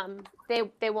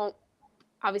 they won't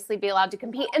obviously be allowed to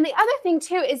compete. And the other thing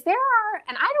too is there are,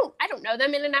 and I don't know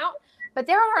them in and out, but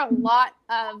there are a lot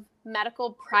of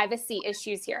medical privacy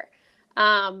issues here.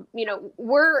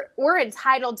 We're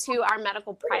entitled to our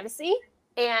medical privacy,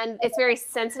 and it's very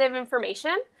sensitive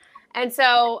information. And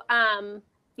so,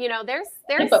 there's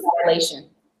violation.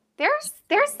 There's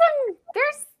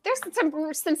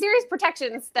some serious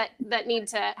protections that need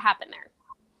to happen there.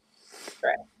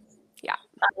 Correct. Yeah.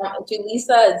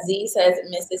 Julissa Z says,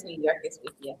 Mrs. New York is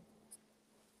with you.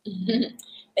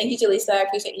 Thank you, Jaleesa. I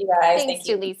appreciate you guys. Thanks,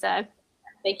 Julissa.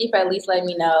 Thank you for at least letting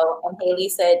me know. And Haley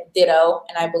said ditto,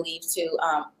 and I believe to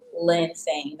Lynn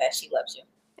saying that she loves you.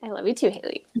 I love you too,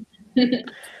 Haley.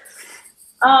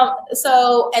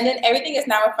 So, and then everything is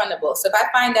now refundable. So if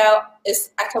I find out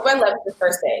it's October 11th, the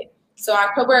first day. So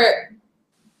October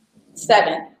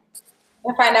 7th,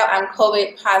 I find out I'm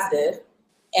COVID positive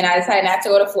and I decide not to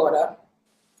go to Florida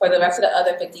for the rest of the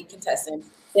other 50 contestants,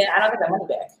 then I don't get my money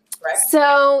back, right?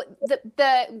 So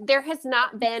there has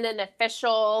not been an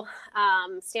official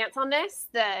stance on this.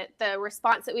 The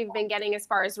response that we've been getting as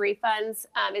far as refunds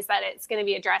is that it's going to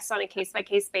be addressed on a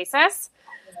case-by-case basis,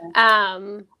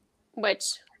 which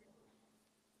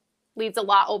leaves a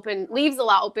lot open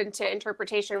to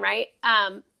interpretation, right?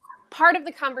 Part of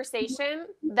the conversation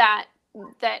that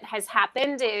has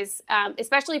happened is,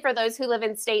 especially for those who live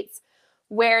in states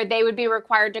where they would be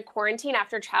required to quarantine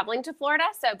after traveling to Florida.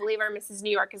 So I believe our Mrs.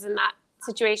 New York is in that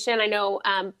situation. I know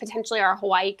potentially our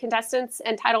Hawaii contestants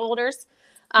and title holders.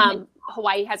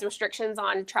 Hawaii has restrictions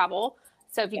on travel.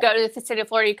 So if you go to the state of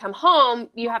Florida, you come home,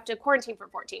 you have to quarantine for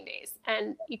 14 days.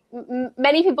 And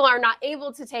many people are not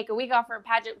able to take a week off for a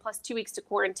pageant plus 2 weeks to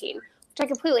quarantine, which I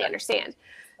completely understand.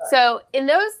 So in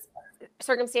those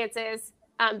circumstances,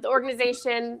 the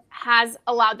organization has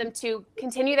allowed them to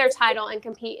continue their title and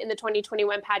compete in the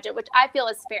 2021 pageant, which I feel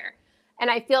is fair. And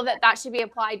I feel that that should be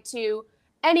applied to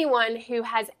anyone who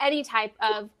has any type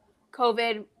of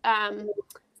COVID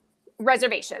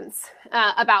reservations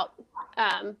about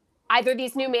either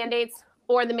these new mandates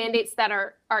or the mandates that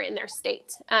are in their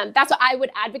state. That's what I would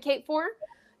advocate for,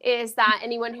 is that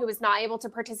anyone who was not able to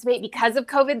participate because of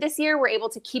COVID this year were able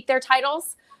to keep their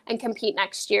titles and compete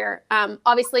next year.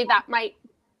 Obviously, that might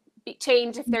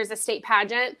change if there's a state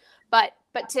pageant, but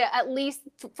to at least,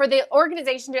 for the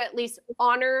organization to at least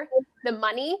honor the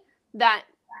money that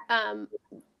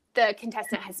the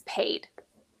contestant has paid.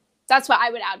 That's what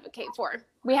I would advocate for.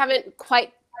 We haven't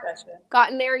quite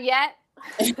gotten there yet.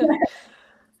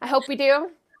 I hope we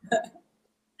do.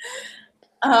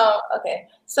 Okay.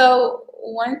 So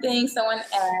one thing someone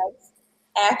asked,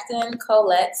 Afton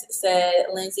Colette said,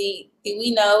 Lindsay, do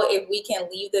we know if we can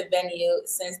leave the venue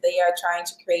since they are trying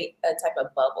to create a type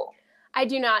of bubble? I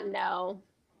do not know.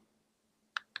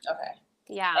 Okay.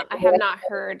 Yeah, I have not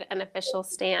heard an official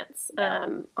stance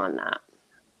on that.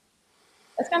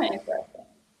 That's kind of interesting.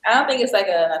 I don't think it's like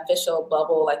an official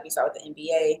bubble like we saw with the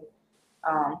NBA.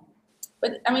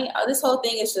 But I mean, this whole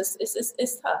thing is just,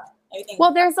 it's tough.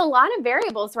 Well, there's a lot of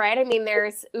variables, right? I mean,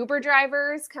 there's Uber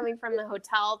drivers coming from the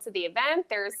hotel to the event.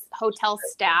 There's hotel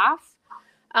staff.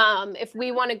 If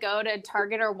we want to go to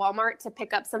Target or Walmart to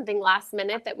pick up something last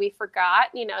minute that we forgot,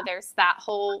 there's that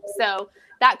whole. So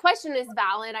that question is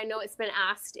valid. I know it's been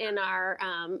asked in our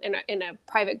in a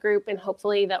private group, and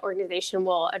hopefully the organization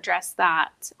will address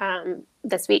that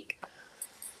this week.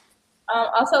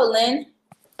 Also, Lynn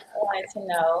wanted to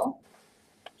know.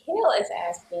 Kale is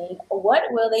asking, what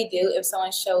will they do if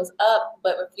someone shows up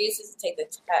but refuses to take the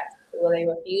test? Will they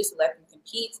refuse to let them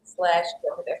compete /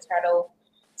 go for their title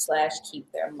 /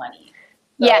 keep their money?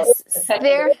 So yes,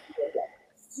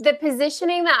 the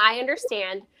positioning that I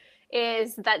understand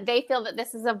is that they feel that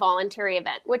this is a voluntary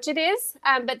event, which it is,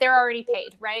 but they're already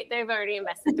paid, right? They've already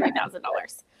invested $3,000.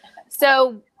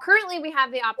 So currently we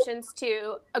have the options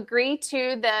to agree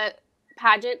to the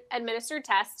pageant administered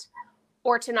test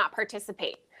or to not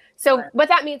participate. So what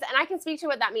that means, and I can speak to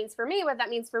what that means for me. What that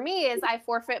means for me is I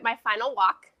forfeit my final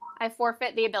walk. I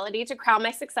forfeit the ability to crown my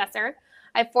successor.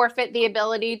 I forfeit the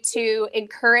ability to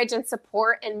encourage and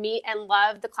support and meet and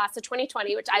love the class of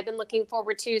 2020, which I've been looking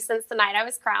forward to since the night I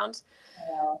was crowned.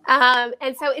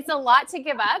 And so it's a lot to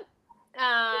give up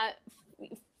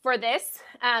for this,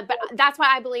 but that's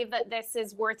why I believe that this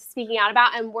is worth speaking out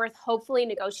about and worth hopefully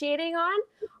negotiating on,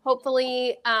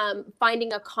 hopefully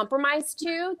finding a compromise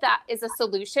to that is a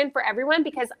solution for everyone,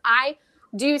 because I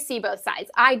do see both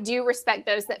sides. I do respect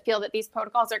those that feel that these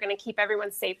protocols are going to keep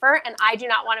everyone safer, and I do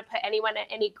not want to put anyone at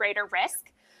any greater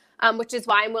risk, which is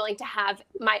why I'm willing to have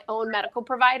my own medical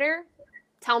provider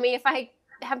tell me if I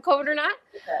have COVID or not,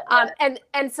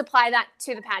 and supply that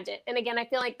to the pageant. And again, I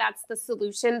feel like that's the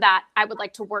solution that I would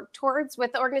like to work towards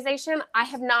with the organization. I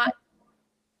have not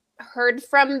heard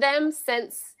from them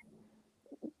since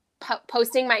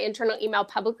posting my internal email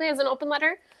publicly as an open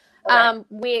letter.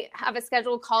 We have a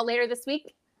scheduled call later this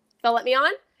week. They'll let me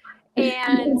on.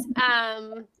 And,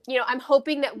 I'm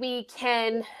hoping that we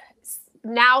can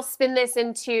now spin this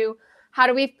into how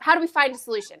do we find a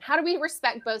solution? How do we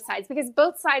respect both sides? Because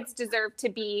both sides deserve to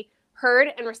be heard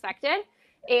and respected,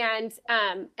 and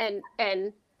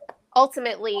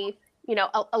ultimately,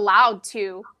 allowed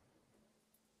to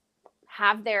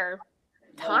have their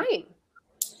time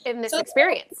in this So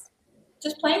experience.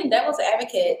 just playing devil's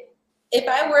advocate, if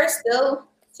I were still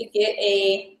to get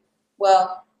in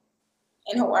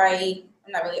Hawaii,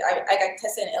 I'm not really, I got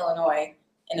tested in Illinois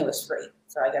and it was free.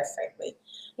 So I guess technically.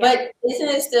 Yeah. But isn't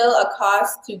it still a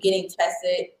cost to getting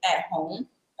tested at home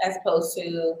as opposed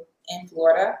to in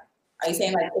Florida? Are you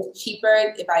saying like it's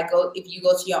cheaper if you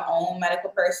go to your own medical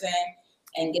person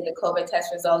and get the COVID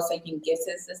test results so you can get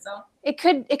to the system? It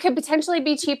could potentially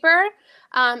be cheaper.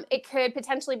 It could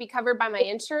potentially be covered by my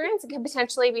insurance. It could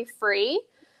potentially be free.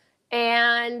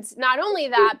 And not only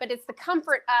that, but it's the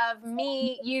comfort of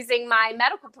me using my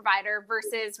medical provider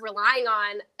versus relying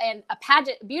on a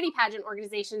beauty pageant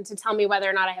organization to tell me whether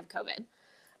or not I have COVID.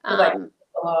 Like the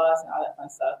laws and all that fun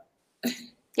stuff.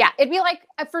 Yeah, it'd be like,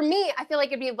 for me, I feel like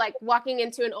it'd be like walking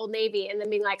into an Old Navy and then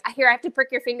being like, I have to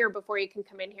prick your finger before you can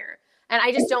come in here. And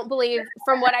I just don't believe,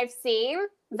 from what I've seen,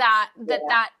 that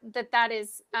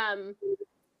is,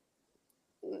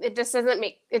 it just doesn't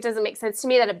make sense to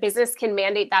me that a business can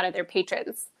mandate that of their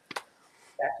patrons.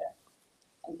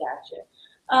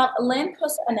 Gotcha. Lynn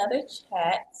posted another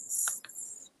chat.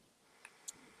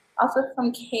 Also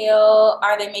from Kale,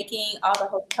 are they making all the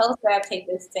hotel staff take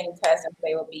this same test and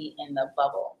they will be in the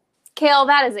bubble? Kale,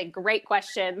 that is a great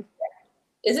question.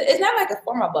 It's not like a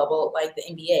formal bubble like the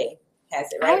NBA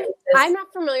has it, right? I'm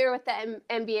not familiar with the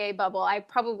NBA bubble. I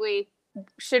probably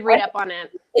should read up on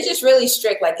it. It's just really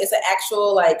strict. Like it's an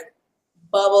actual like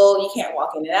bubble. You can't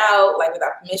walk in and out like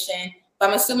without permission. But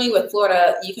I'm assuming with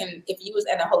Florida, you can, if you was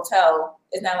in a hotel,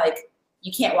 it's not like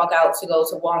you can't walk out to go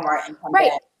to Walmart and come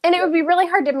back. And it would be really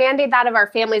hard to mandate that of our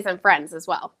families and friends as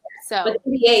well. So, but the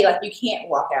NBA, like you can't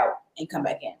walk out and come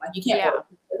back in. Like you can't. Yeah.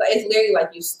 It's literally like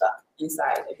you stuck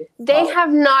inside. They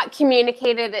have not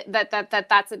communicated that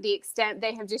that's at the extent.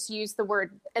 They have just used the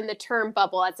word and the term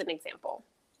bubble as an example.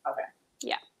 Okay.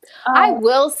 Yeah. I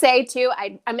will say too,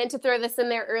 I meant to throw this in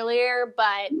there earlier,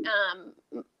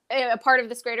 but a part of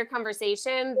this greater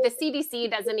conversation, the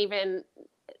CDC doesn't even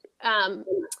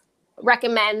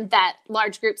recommend that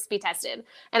large groups be tested.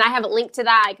 And I have a link to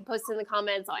that. I can post it in the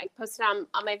comments. I can post it on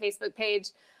my Facebook page.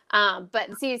 But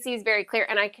the CDC is very clear,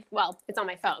 and it's on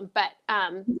my phone, but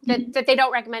that they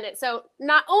don't recommend it. So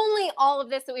not only all of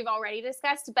this that we've already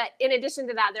discussed, but in addition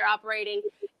to that, they're operating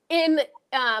in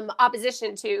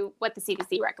opposition to what the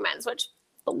CDC recommends, which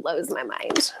blows my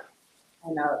mind.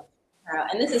 I know.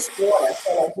 And this is Florida,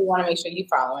 so like we want to make sure you're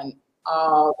following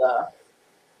all the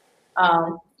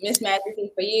Miss Magic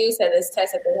for you said this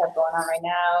test that they have going on right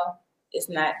now is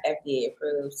not FDA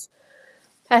approved.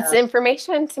 That's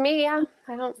information to me. Yeah,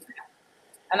 I don't.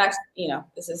 And I,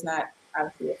 this is not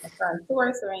obviously a confirmed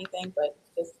source or anything, but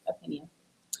just opinion.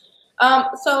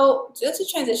 So just to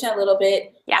transition a little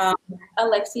bit,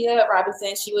 Alexia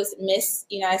Robinson, she was Miss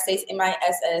United States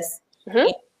MISS. Mm-hmm.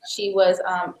 She was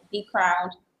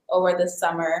decrowned over the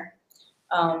summer.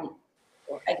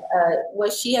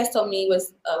 What she has told me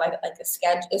was like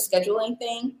a scheduling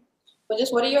thing. But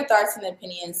just what are your thoughts and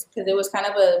opinions? Because it was kind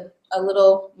of a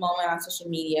little moment on social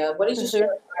media. What is just your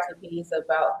thoughts and opinions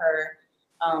about her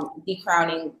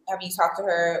decrowning? Have you talked to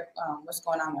her? What's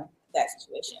going on with that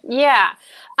situation? Yeah,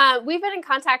 we've been in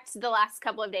contact the last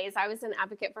couple of days. I was an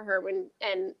advocate for her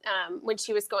when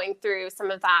she was going through some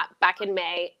of that back in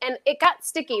May, and it got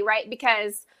sticky, right?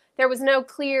 Because there was no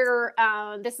clear,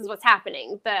 this is what's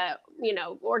happening. The,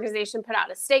 organization put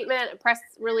out a statement, a press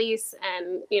release,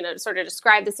 and, sort of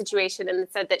described the situation and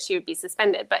said that she would be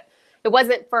suspended. But it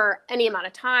wasn't for any amount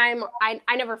of time. I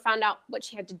never found out what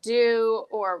she had to do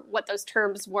or what those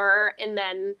terms were. And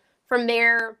then from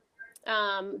there,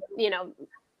 at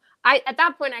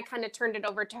that point, I kind of turned it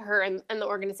over to her and the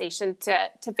organization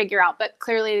to figure out. But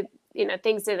clearly,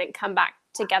 things didn't come back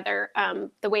together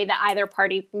the way that either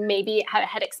party maybe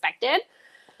had expected.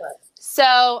 Right.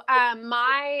 So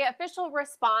my official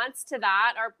response to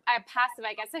that, or passive,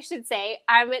 I guess I should say,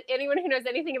 anyone who knows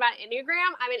anything about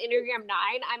Enneagram, I'm an Enneagram 9.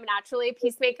 I'm naturally a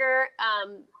peacemaker.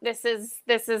 This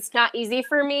is not easy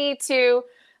for me to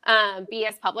be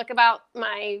as public about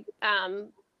my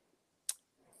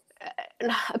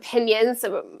opinions,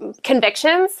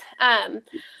 convictions.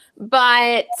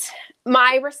 But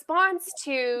my response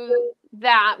to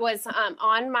that was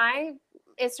on my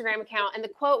Instagram account. And the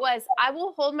quote was, "I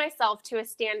will hold myself to a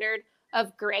standard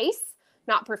of grace,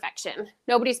 not perfection.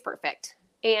 Nobody's perfect."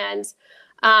 And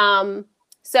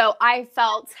so I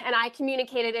felt, and I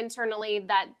communicated internally,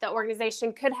 that the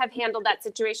organization could have handled that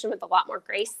situation with a lot more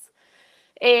grace.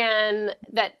 And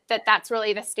that's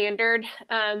really the standard.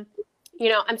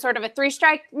 I'm sort of a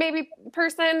 3-strike maybe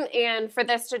person, and for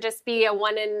this to just be a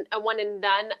one and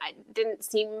done, didn't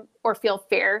seem or feel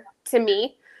fair to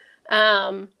me.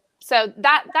 So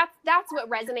that's what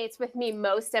resonates with me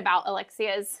most about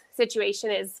Alexia's situation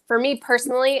is, for me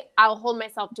personally, I'll hold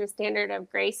myself to a standard of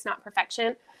grace, not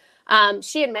perfection.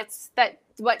 She admits that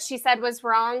what she said was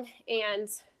wrong, and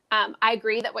I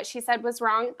agree that what she said was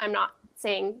wrong. I'm not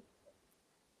saying,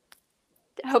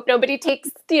 I hope nobody takes,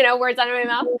 words out of my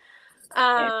mouth.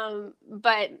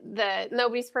 But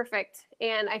nobody's perfect.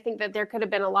 And I think that there could have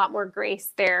been a lot more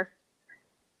grace there.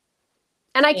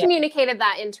 And I communicated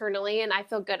that internally, and I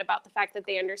feel good about the fact that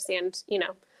they understand,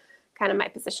 kind of my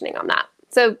positioning on that.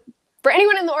 So for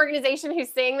anyone in the organization who's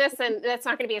saying this, and that's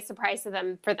not going to be a surprise to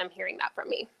them for them hearing that from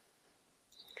me.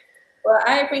 Well,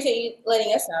 I appreciate you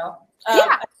letting us know.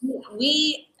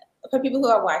 For people who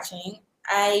are watching,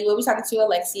 I will be talking to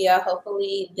Alexia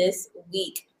hopefully this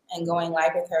week and going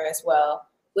live with her as well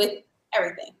with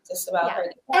everything, just about her.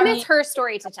 And it's her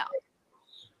story to tell.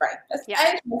 Right. I just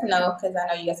want to know because I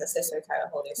know you guys are sister title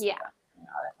holders. Yeah. And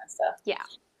all that kind of stuff. Yeah.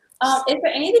 Is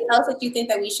there anything else that you think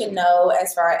that we should know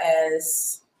as far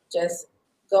as just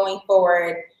going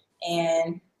forward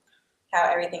and how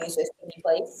everything is just taking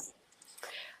place?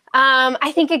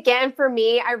 I think, again, for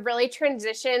me, I really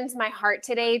transitioned my heart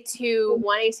today to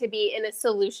wanting to be in a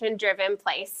solution-driven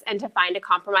place and to find a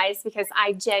compromise, because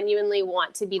I genuinely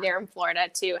want to be there in Florida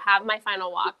to have my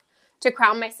final walk, to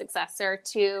crown my successor,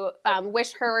 to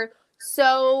wish her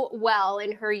so well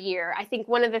in her year. I think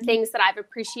one of the things that I've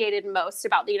appreciated most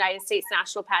about the United States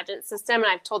national pageant system,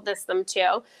 and I've told them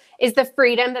too, is the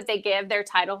freedom that they give their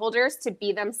title holders to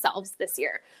be themselves this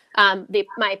year.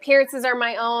 My appearances are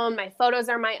my own. My photos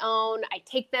are my own. I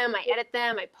take them, I edit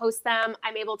them, I post them.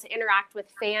 I'm able to interact with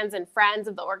fans and friends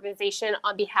of the organization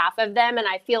on behalf of them. And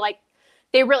I feel like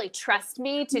they really trust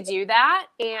me to do that.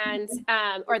 And,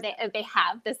 or they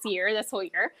have this whole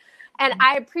year. And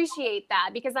I appreciate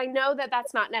that, because I know that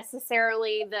that's not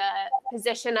necessarily the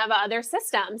position of other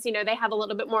systems. They have a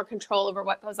little bit more control over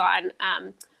what goes on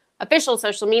official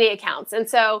social media accounts. And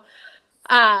so,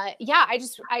 I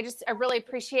really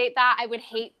appreciate that. I would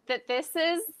hate that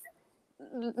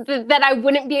that I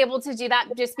wouldn't be able to do that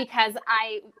just because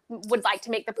I would like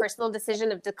to make the personal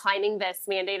decision of declining this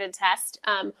mandated test,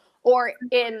 or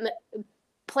in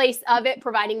place of it,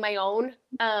 providing my own.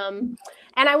 And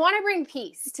I want to bring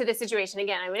peace to the situation.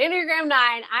 Again, I'm an Enneagram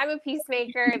 9. I'm a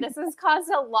peacemaker. This has caused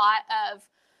a lot of,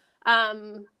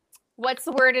 what was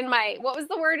the word in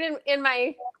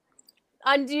my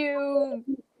undue?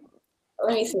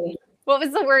 Let me see. What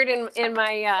was the word in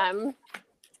my,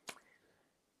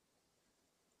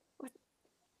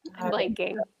 I'm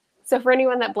blanking. So for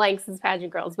anyone that blanks as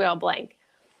pageant girls, we all blank.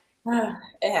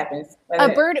 It happens.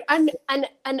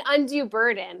 An undue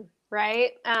burden,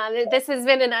 right? This has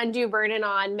been an undue burden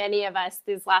on many of us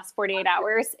these last 48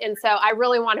 hours. And so I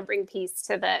really want to bring peace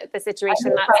to the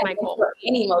situation. That's my goal.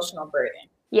 Any emotional burden.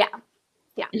 Yeah.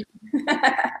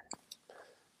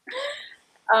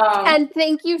 And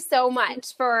thank you so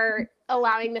much for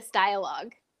allowing this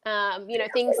dialogue.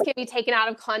 Things can be taken out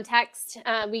of context.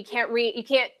 You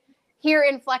can't hear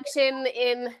inflection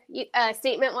in a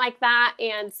statement like that.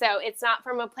 And so it's not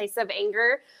from a place of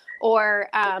anger or,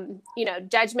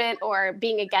 judgment or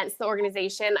being against the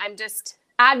organization. I'm just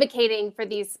advocating for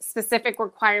these specific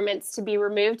requirements to be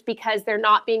removed because they're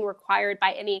not being required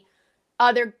by any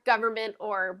other government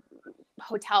or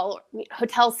hotel,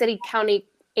 city, county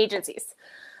agencies.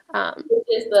 Which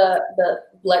is the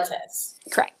blood test.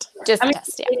 Correct. Just a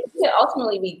test, yeah. It could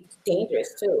ultimately be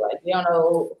dangerous too. Like, we don't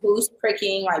know who's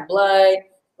pricking my blood,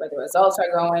 where the results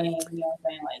are going, you know what I'm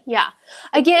saying? Like, yeah.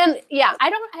 Again, yeah, I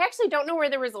actually don't know where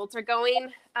the results are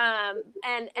going.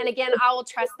 And again, I will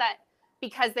trust that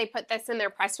because they put this in their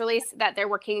press release that they're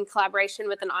working in collaboration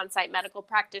with an on-site medical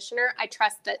practitioner. I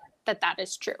trust that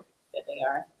is true. That they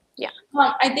are. Yeah.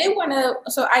 I did want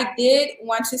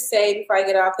to say before I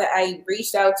get off that I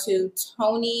reached out to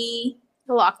Tony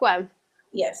Lockweb.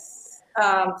 Yes.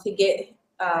 To get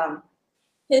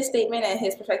his statement and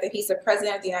his perspective. He's the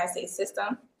president of the United States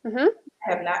system. Mm-hmm.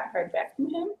 I have not heard back from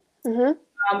him. Mm-hmm.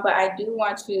 But I do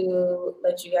want to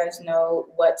let you guys know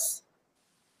what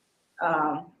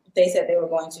they said they were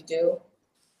going to do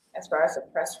as far as the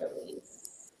press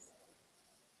release.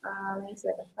 Let me see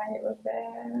if I can find it real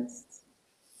fast.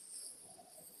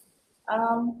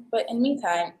 But in the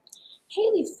meantime,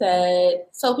 Haley said,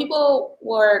 so people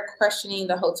were questioning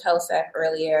the hotel staff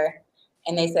earlier,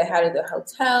 and they said, how did the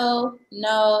hotel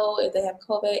know if they have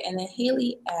COVID? And then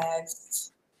Haley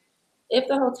asked, if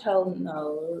the hotel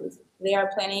knows they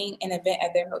are planning an event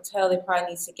at their hotel, they probably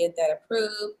need to get that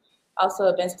approved. Also,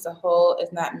 events as a whole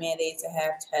is not mandated to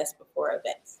have tests before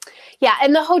events. Yeah,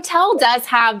 and the hotel does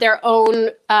have their own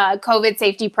COVID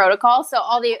safety protocol. So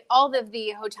all of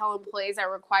the hotel employees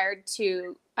are required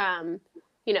to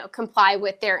comply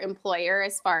with their employer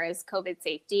as far as COVID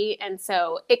safety. And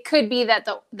so it could be that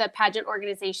the pageant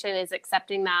organization is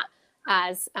accepting that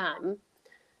as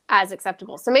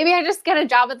acceptable. So maybe I just get a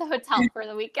job at the hotel for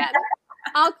the weekend.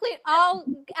 I'll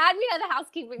add me to the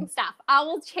housekeeping staff. I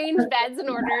will change beds in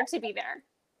order to be there.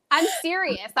 I'm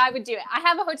serious. I would do it. I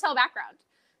have a hotel background.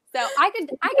 So I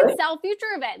could sell future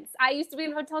events. I used to be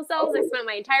in hotel sales. I spent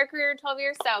my entire career 12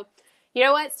 years. So you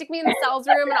know what? Stick me in the sales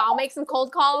room and I'll make some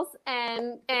cold calls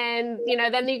and then you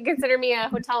can consider me a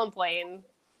hotel employee.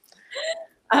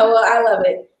 Well, I love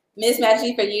it. Miss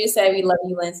Maggie, for you said we love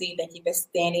you, Lindsay. Thank you for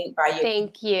standing by your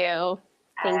Thank you.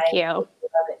 Thank you. Love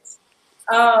it.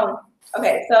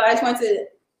 Okay, so I just want to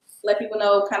let people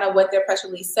know kind of what their press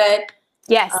release said.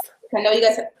 Yes. I know you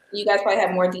guys probably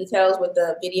have more details with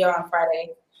the video on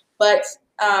Friday, but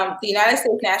the United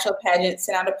States National Pageant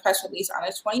sent out a press release on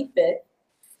the 25th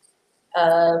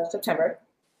of September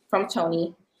from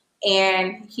Tony,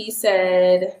 and he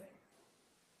said,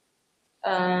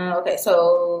 okay,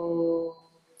 so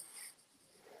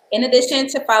in addition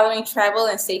to following travel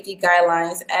and safety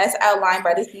guidelines as outlined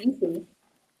by the CDC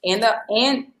and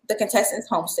the contestants'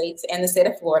 home states and the state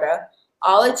of Florida,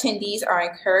 all attendees are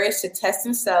encouraged to test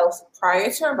themselves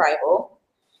prior to arrival.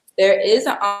 There is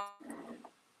an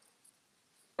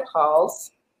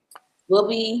calls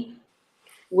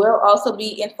will also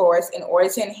be enforced in order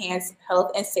to enhance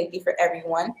health and safety for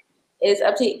everyone. It is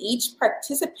up to each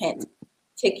participant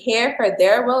to care for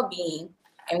their well-being,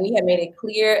 and we have made it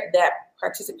clear that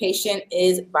participation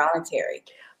is voluntary.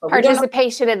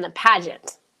 Participation in the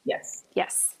pageant. Yes.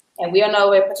 Yes. And we don't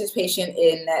know if participation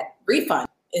in that refund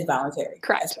is voluntary.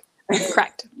 Correct.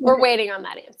 Correct. We're waiting on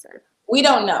that answer. We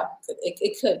don't know.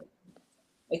 It could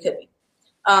be.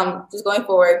 Just going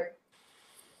forward.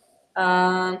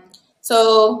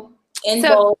 So in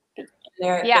bold,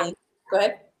 yeah. Go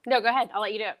ahead. No, go ahead. I'll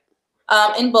let you do it.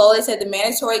 In bold, it said the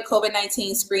mandatory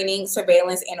COVID-19 screening,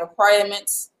 surveillance, and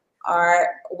requirements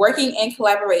are working in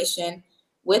collaboration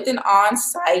with an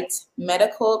on-site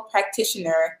medical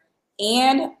practitioner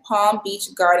and Palm Beach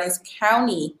Gardens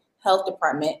County Health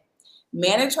Department.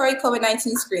 Mandatory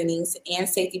COVID-19 screenings and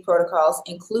safety protocols,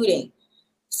 including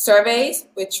surveys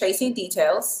with tracing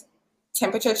details,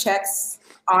 temperature checks,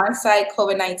 on-site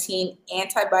COVID-19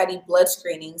 antibody blood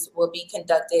screenings will be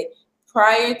conducted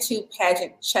prior to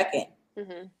pageant check-in.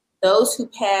 Mm-hmm. Those who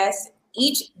pass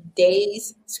each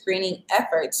day's screening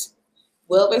efforts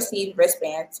will receive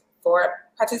wristbands for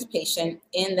participation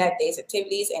in that day's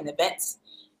activities and events.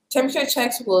 Temperature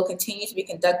checks will continue to be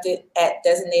conducted at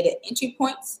designated entry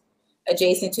points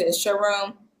adjacent to the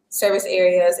showroom, service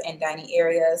areas, and dining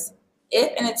areas.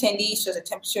 If an attendee shows a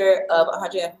temperature of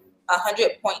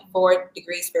 100.4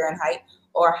 degrees Fahrenheit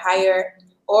or higher,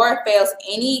 or fails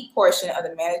any portion of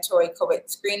the mandatory COVID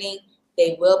screening,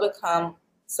 they will become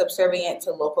subservient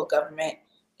to local government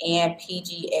and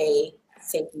PGA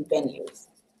safety venues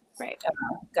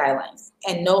guidelines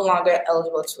and no longer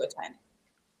eligible to attend.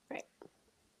 Right.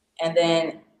 And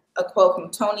then a quote from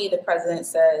Tony, the president,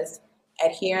 says,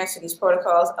 adherence to these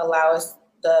protocols allows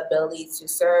the ability to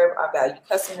serve our valued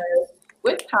customers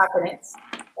with confidence,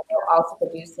 while also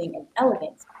producing an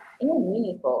elegant and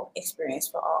meaningful experience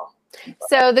for all.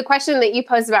 So the question that you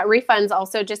posed about refunds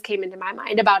also just came into my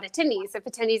mind about attendees. If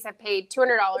attendees have paid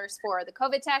 $200 for the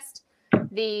COVID test,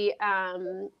 the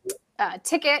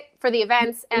ticket for the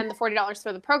events, and the $40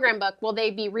 for the program book, will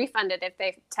they be refunded if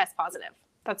they test positive?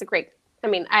 That's a great. I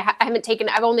mean,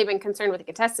 I've only been concerned with the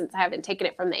contestants. I haven't taken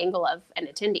it from the angle of an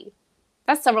attendee.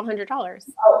 That's several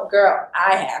 $100s. Oh, girl,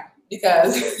 I have,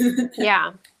 because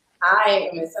yeah.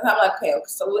 Sometimes I'm like, okay,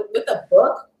 so with the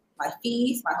book, my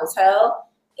fees, my hotel,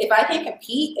 if I can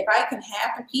compete,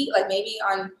 like maybe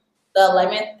on the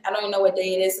 11th, I don't even know what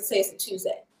day it is, let's say it's a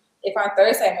Tuesday. If on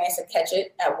Thursday I manage to catch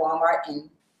it at Walmart in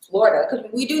Florida, because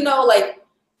we do know like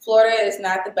Florida is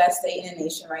not the best state in the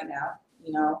nation right now,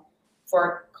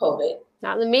 for COVID.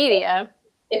 Not in the media.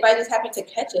 If I just happen to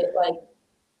catch it, like,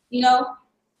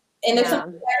 and if I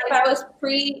was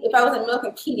in the middle of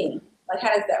competing, like how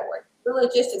does that work? The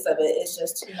logistics of it is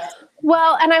just too much.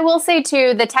 Well, and I will say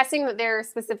too, the testing that they're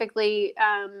specifically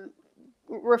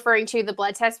referring to, the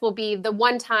blood test, will be the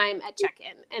one time at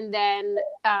check-in, and then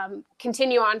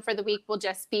continue on for the week will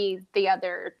just be the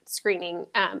other screening.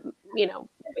 Yeah.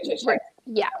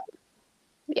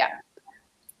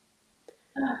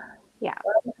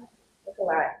 That's a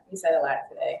lot. You said a lot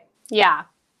today. Yeah.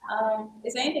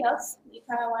 Is there anything else you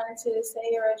kind of wanted to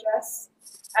say or address?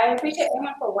 I appreciate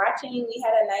everyone for watching. We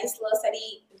had a nice little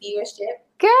steady viewership.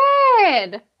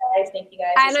 Good. Guys, thank you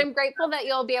guys. And I'm grateful that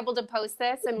you'll be able to post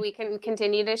this and we can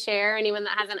continue to share. Anyone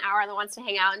that has an hour that wants to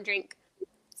hang out and drink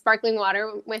sparkling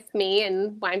water with me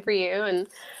and wine for you. And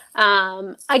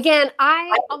again,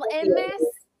 I'll end this.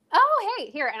 Oh, hey,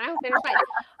 here, and I will finish mine.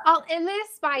 I'll end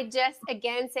this by just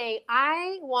again saying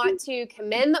I want to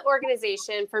commend the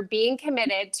organization for being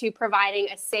committed to providing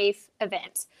a safe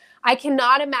event. I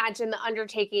cannot imagine the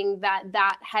undertaking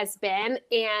that has been,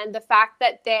 and the fact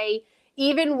that they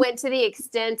even went to the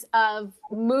extent of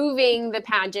moving the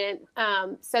pageant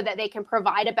so that they can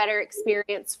provide a better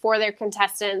experience for their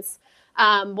contestants,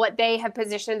 what they have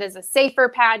positioned as a safer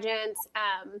pageant.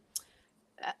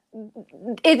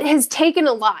 It has taken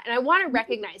a lot, and I want to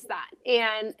recognize that.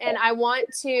 And I want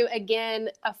to, again,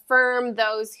 affirm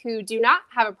those who do not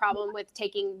have a problem with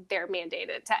taking their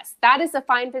mandated test. That is a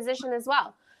fine position as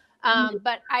well.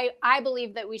 But I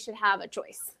believe that we should have a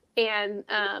choice, and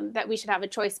that we should have a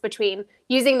choice between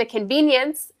using the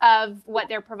convenience of what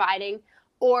they're providing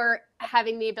or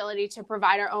having the ability to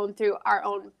provide our own through our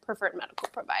own preferred medical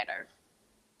provider.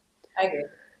 I agree.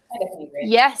 I definitely agree.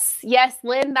 Yes,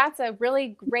 Lynn, that's a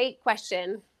really great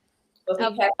question,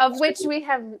 of which we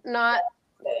have not.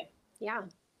 Today. Yeah.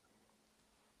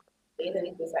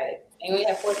 Easily decided, and we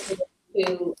have 14 to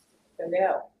figure it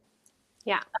out.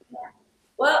 Yeah.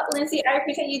 Well, Lindsay, I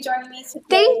appreciate you joining me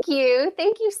today.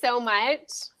 Thank you so much.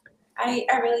 I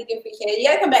really do appreciate it. You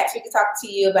gotta come back so we can talk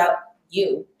to you about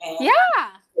you and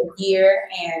your year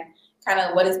and kind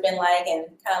of what it's been like and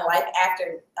kind of life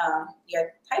after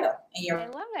your title and your. I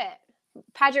love it.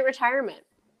 Pageant retirement.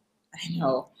 I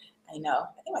know. I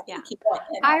think I can keep going.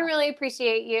 I really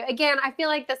appreciate you. Again, I feel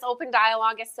like this open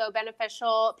dialogue is so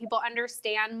beneficial. People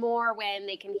understand more when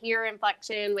they can hear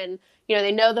inflection, when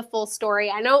they know the full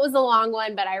story. I know it was a long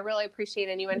one, but I really appreciate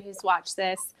anyone who's watched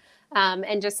this.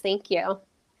 And just thank you.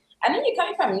 I think you're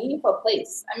coming from a meaningful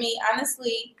place. I mean,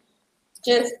 honestly,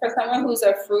 just for someone who's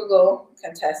a frugal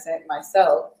contestant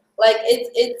myself, like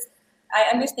it's I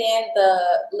understand the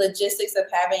logistics of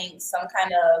having some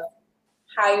kind of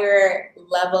higher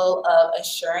level of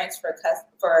assurance for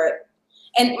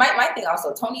and my thing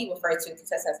also, Tony referred to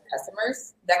contestants as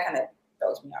customers. That kind of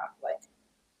throws me off. Like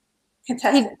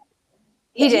contestants.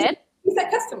 He did? He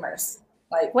said customers.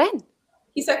 Like when?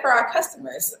 He said for our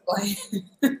customers. Like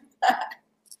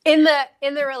in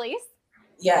the release?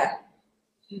 Yeah.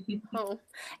 Oh.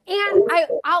 And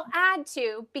I'll add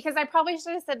too, because I probably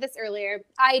should have said this earlier.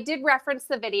 I did reference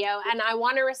the video, and I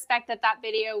want to respect that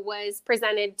video was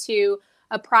presented to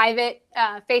a private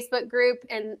Facebook group,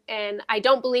 and I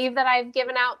don't believe that I've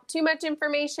given out too much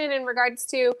information in regards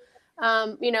to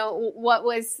what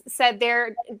was said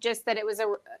there. Just that it was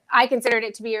I considered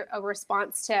it to be a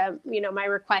response to my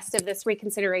request of this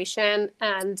reconsideration,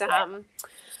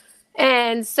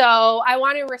 and so I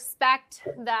want to respect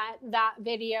that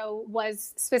video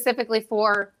was specifically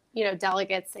for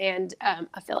delegates and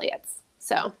affiliates.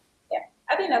 So yeah,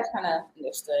 I think that's kind of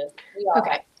understood. We all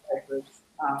have groups.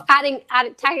 Tagging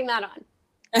that on.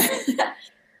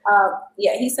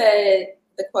 Yeah, he said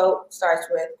the quote starts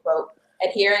with, quote,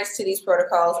 adherence to these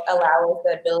protocols allows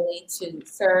the ability to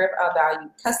serve our valued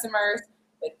customers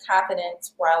with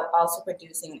confidence while also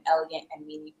producing an elegant and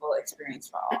meaningful experience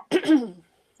for all.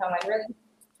 So I'm like, really,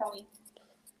 Tony?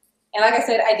 And like I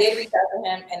said, I did reach out to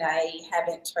him, and I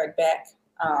haven't heard back.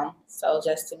 So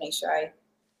just to make sure I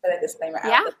put a disclaimer out.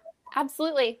 Yeah,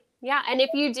 absolutely. Yeah, and if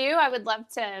you do, I would love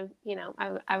to,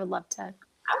 I would love to. I'm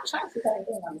trying to see if I can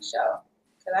get him on the show,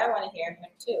 because I want to hear him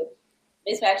too.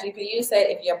 Miss Magic, you said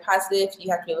if you're positive,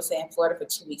 you have to be able to stay in Florida for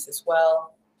 2 weeks as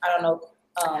well. I don't know.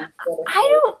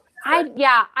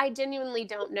 I genuinely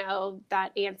don't know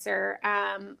that answer.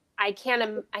 I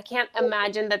can't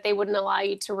imagine that they wouldn't allow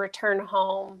you to return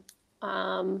home.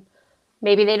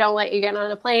 Maybe they don't let you get on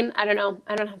a plane. I don't know.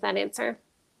 I don't have that answer.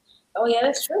 Oh yeah,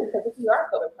 that's true. Because if you are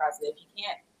COVID positive, you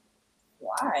can't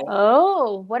fly.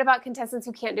 Oh, what about contestants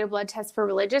who can't do a blood test for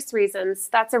religious reasons?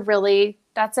 That's a very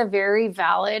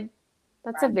valid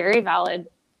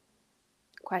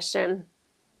question.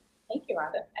 Thank you,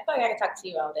 Rhonda. I thought I could talk to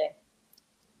you all day.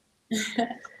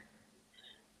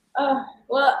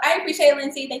 Well, I appreciate it,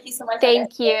 Lindsay. Thank you so much.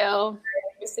 Thank you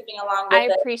for sipping along with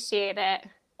us. I appreciate it.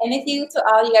 And thank you to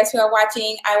all you guys who are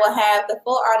watching. I will have the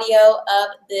full audio of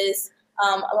this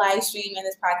live stream and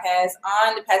this podcast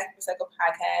on the Pageant Prosecco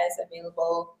podcast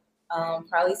available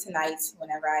probably tonight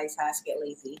whenever I decide to get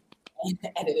lazy and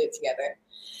edit it together.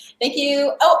 Thank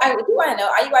you. Oh, I do want to know,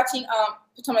 are you watching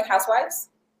Potomac Housewives?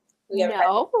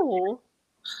 No.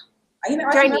 Are you not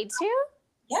watching? Do I need to?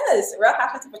 Yes, Real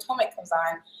Housewives of Potomac comes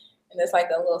on And there's like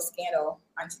a little scandal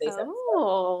on today's episode.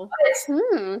 Oh.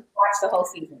 Watch the whole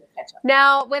season to catch up.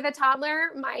 Now, with a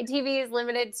toddler, my TV is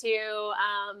limited to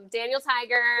Daniel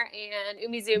Tiger and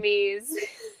Umizumis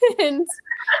and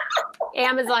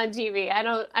Amazon TV. I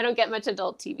don't get much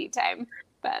adult TV time,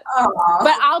 but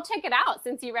I'll check it out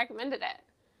since you recommended it.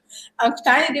 I'm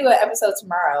trying to do an episode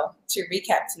tomorrow to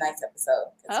recap tonight's episode.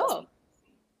 Oh,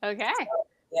 okay. So,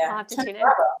 yeah, I'll have to tune in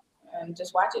and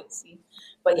just watch it. See,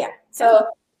 but yeah. So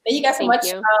thank you guys so much,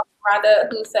 Rhonda,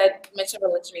 who mentioned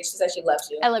religion. She said she loves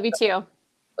you. I love you too.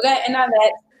 Okay, and on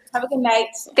that, have a good night.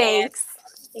 Thanks.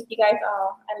 Thank you guys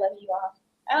all. I love you all.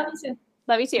 I love you too.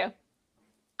 Love you too.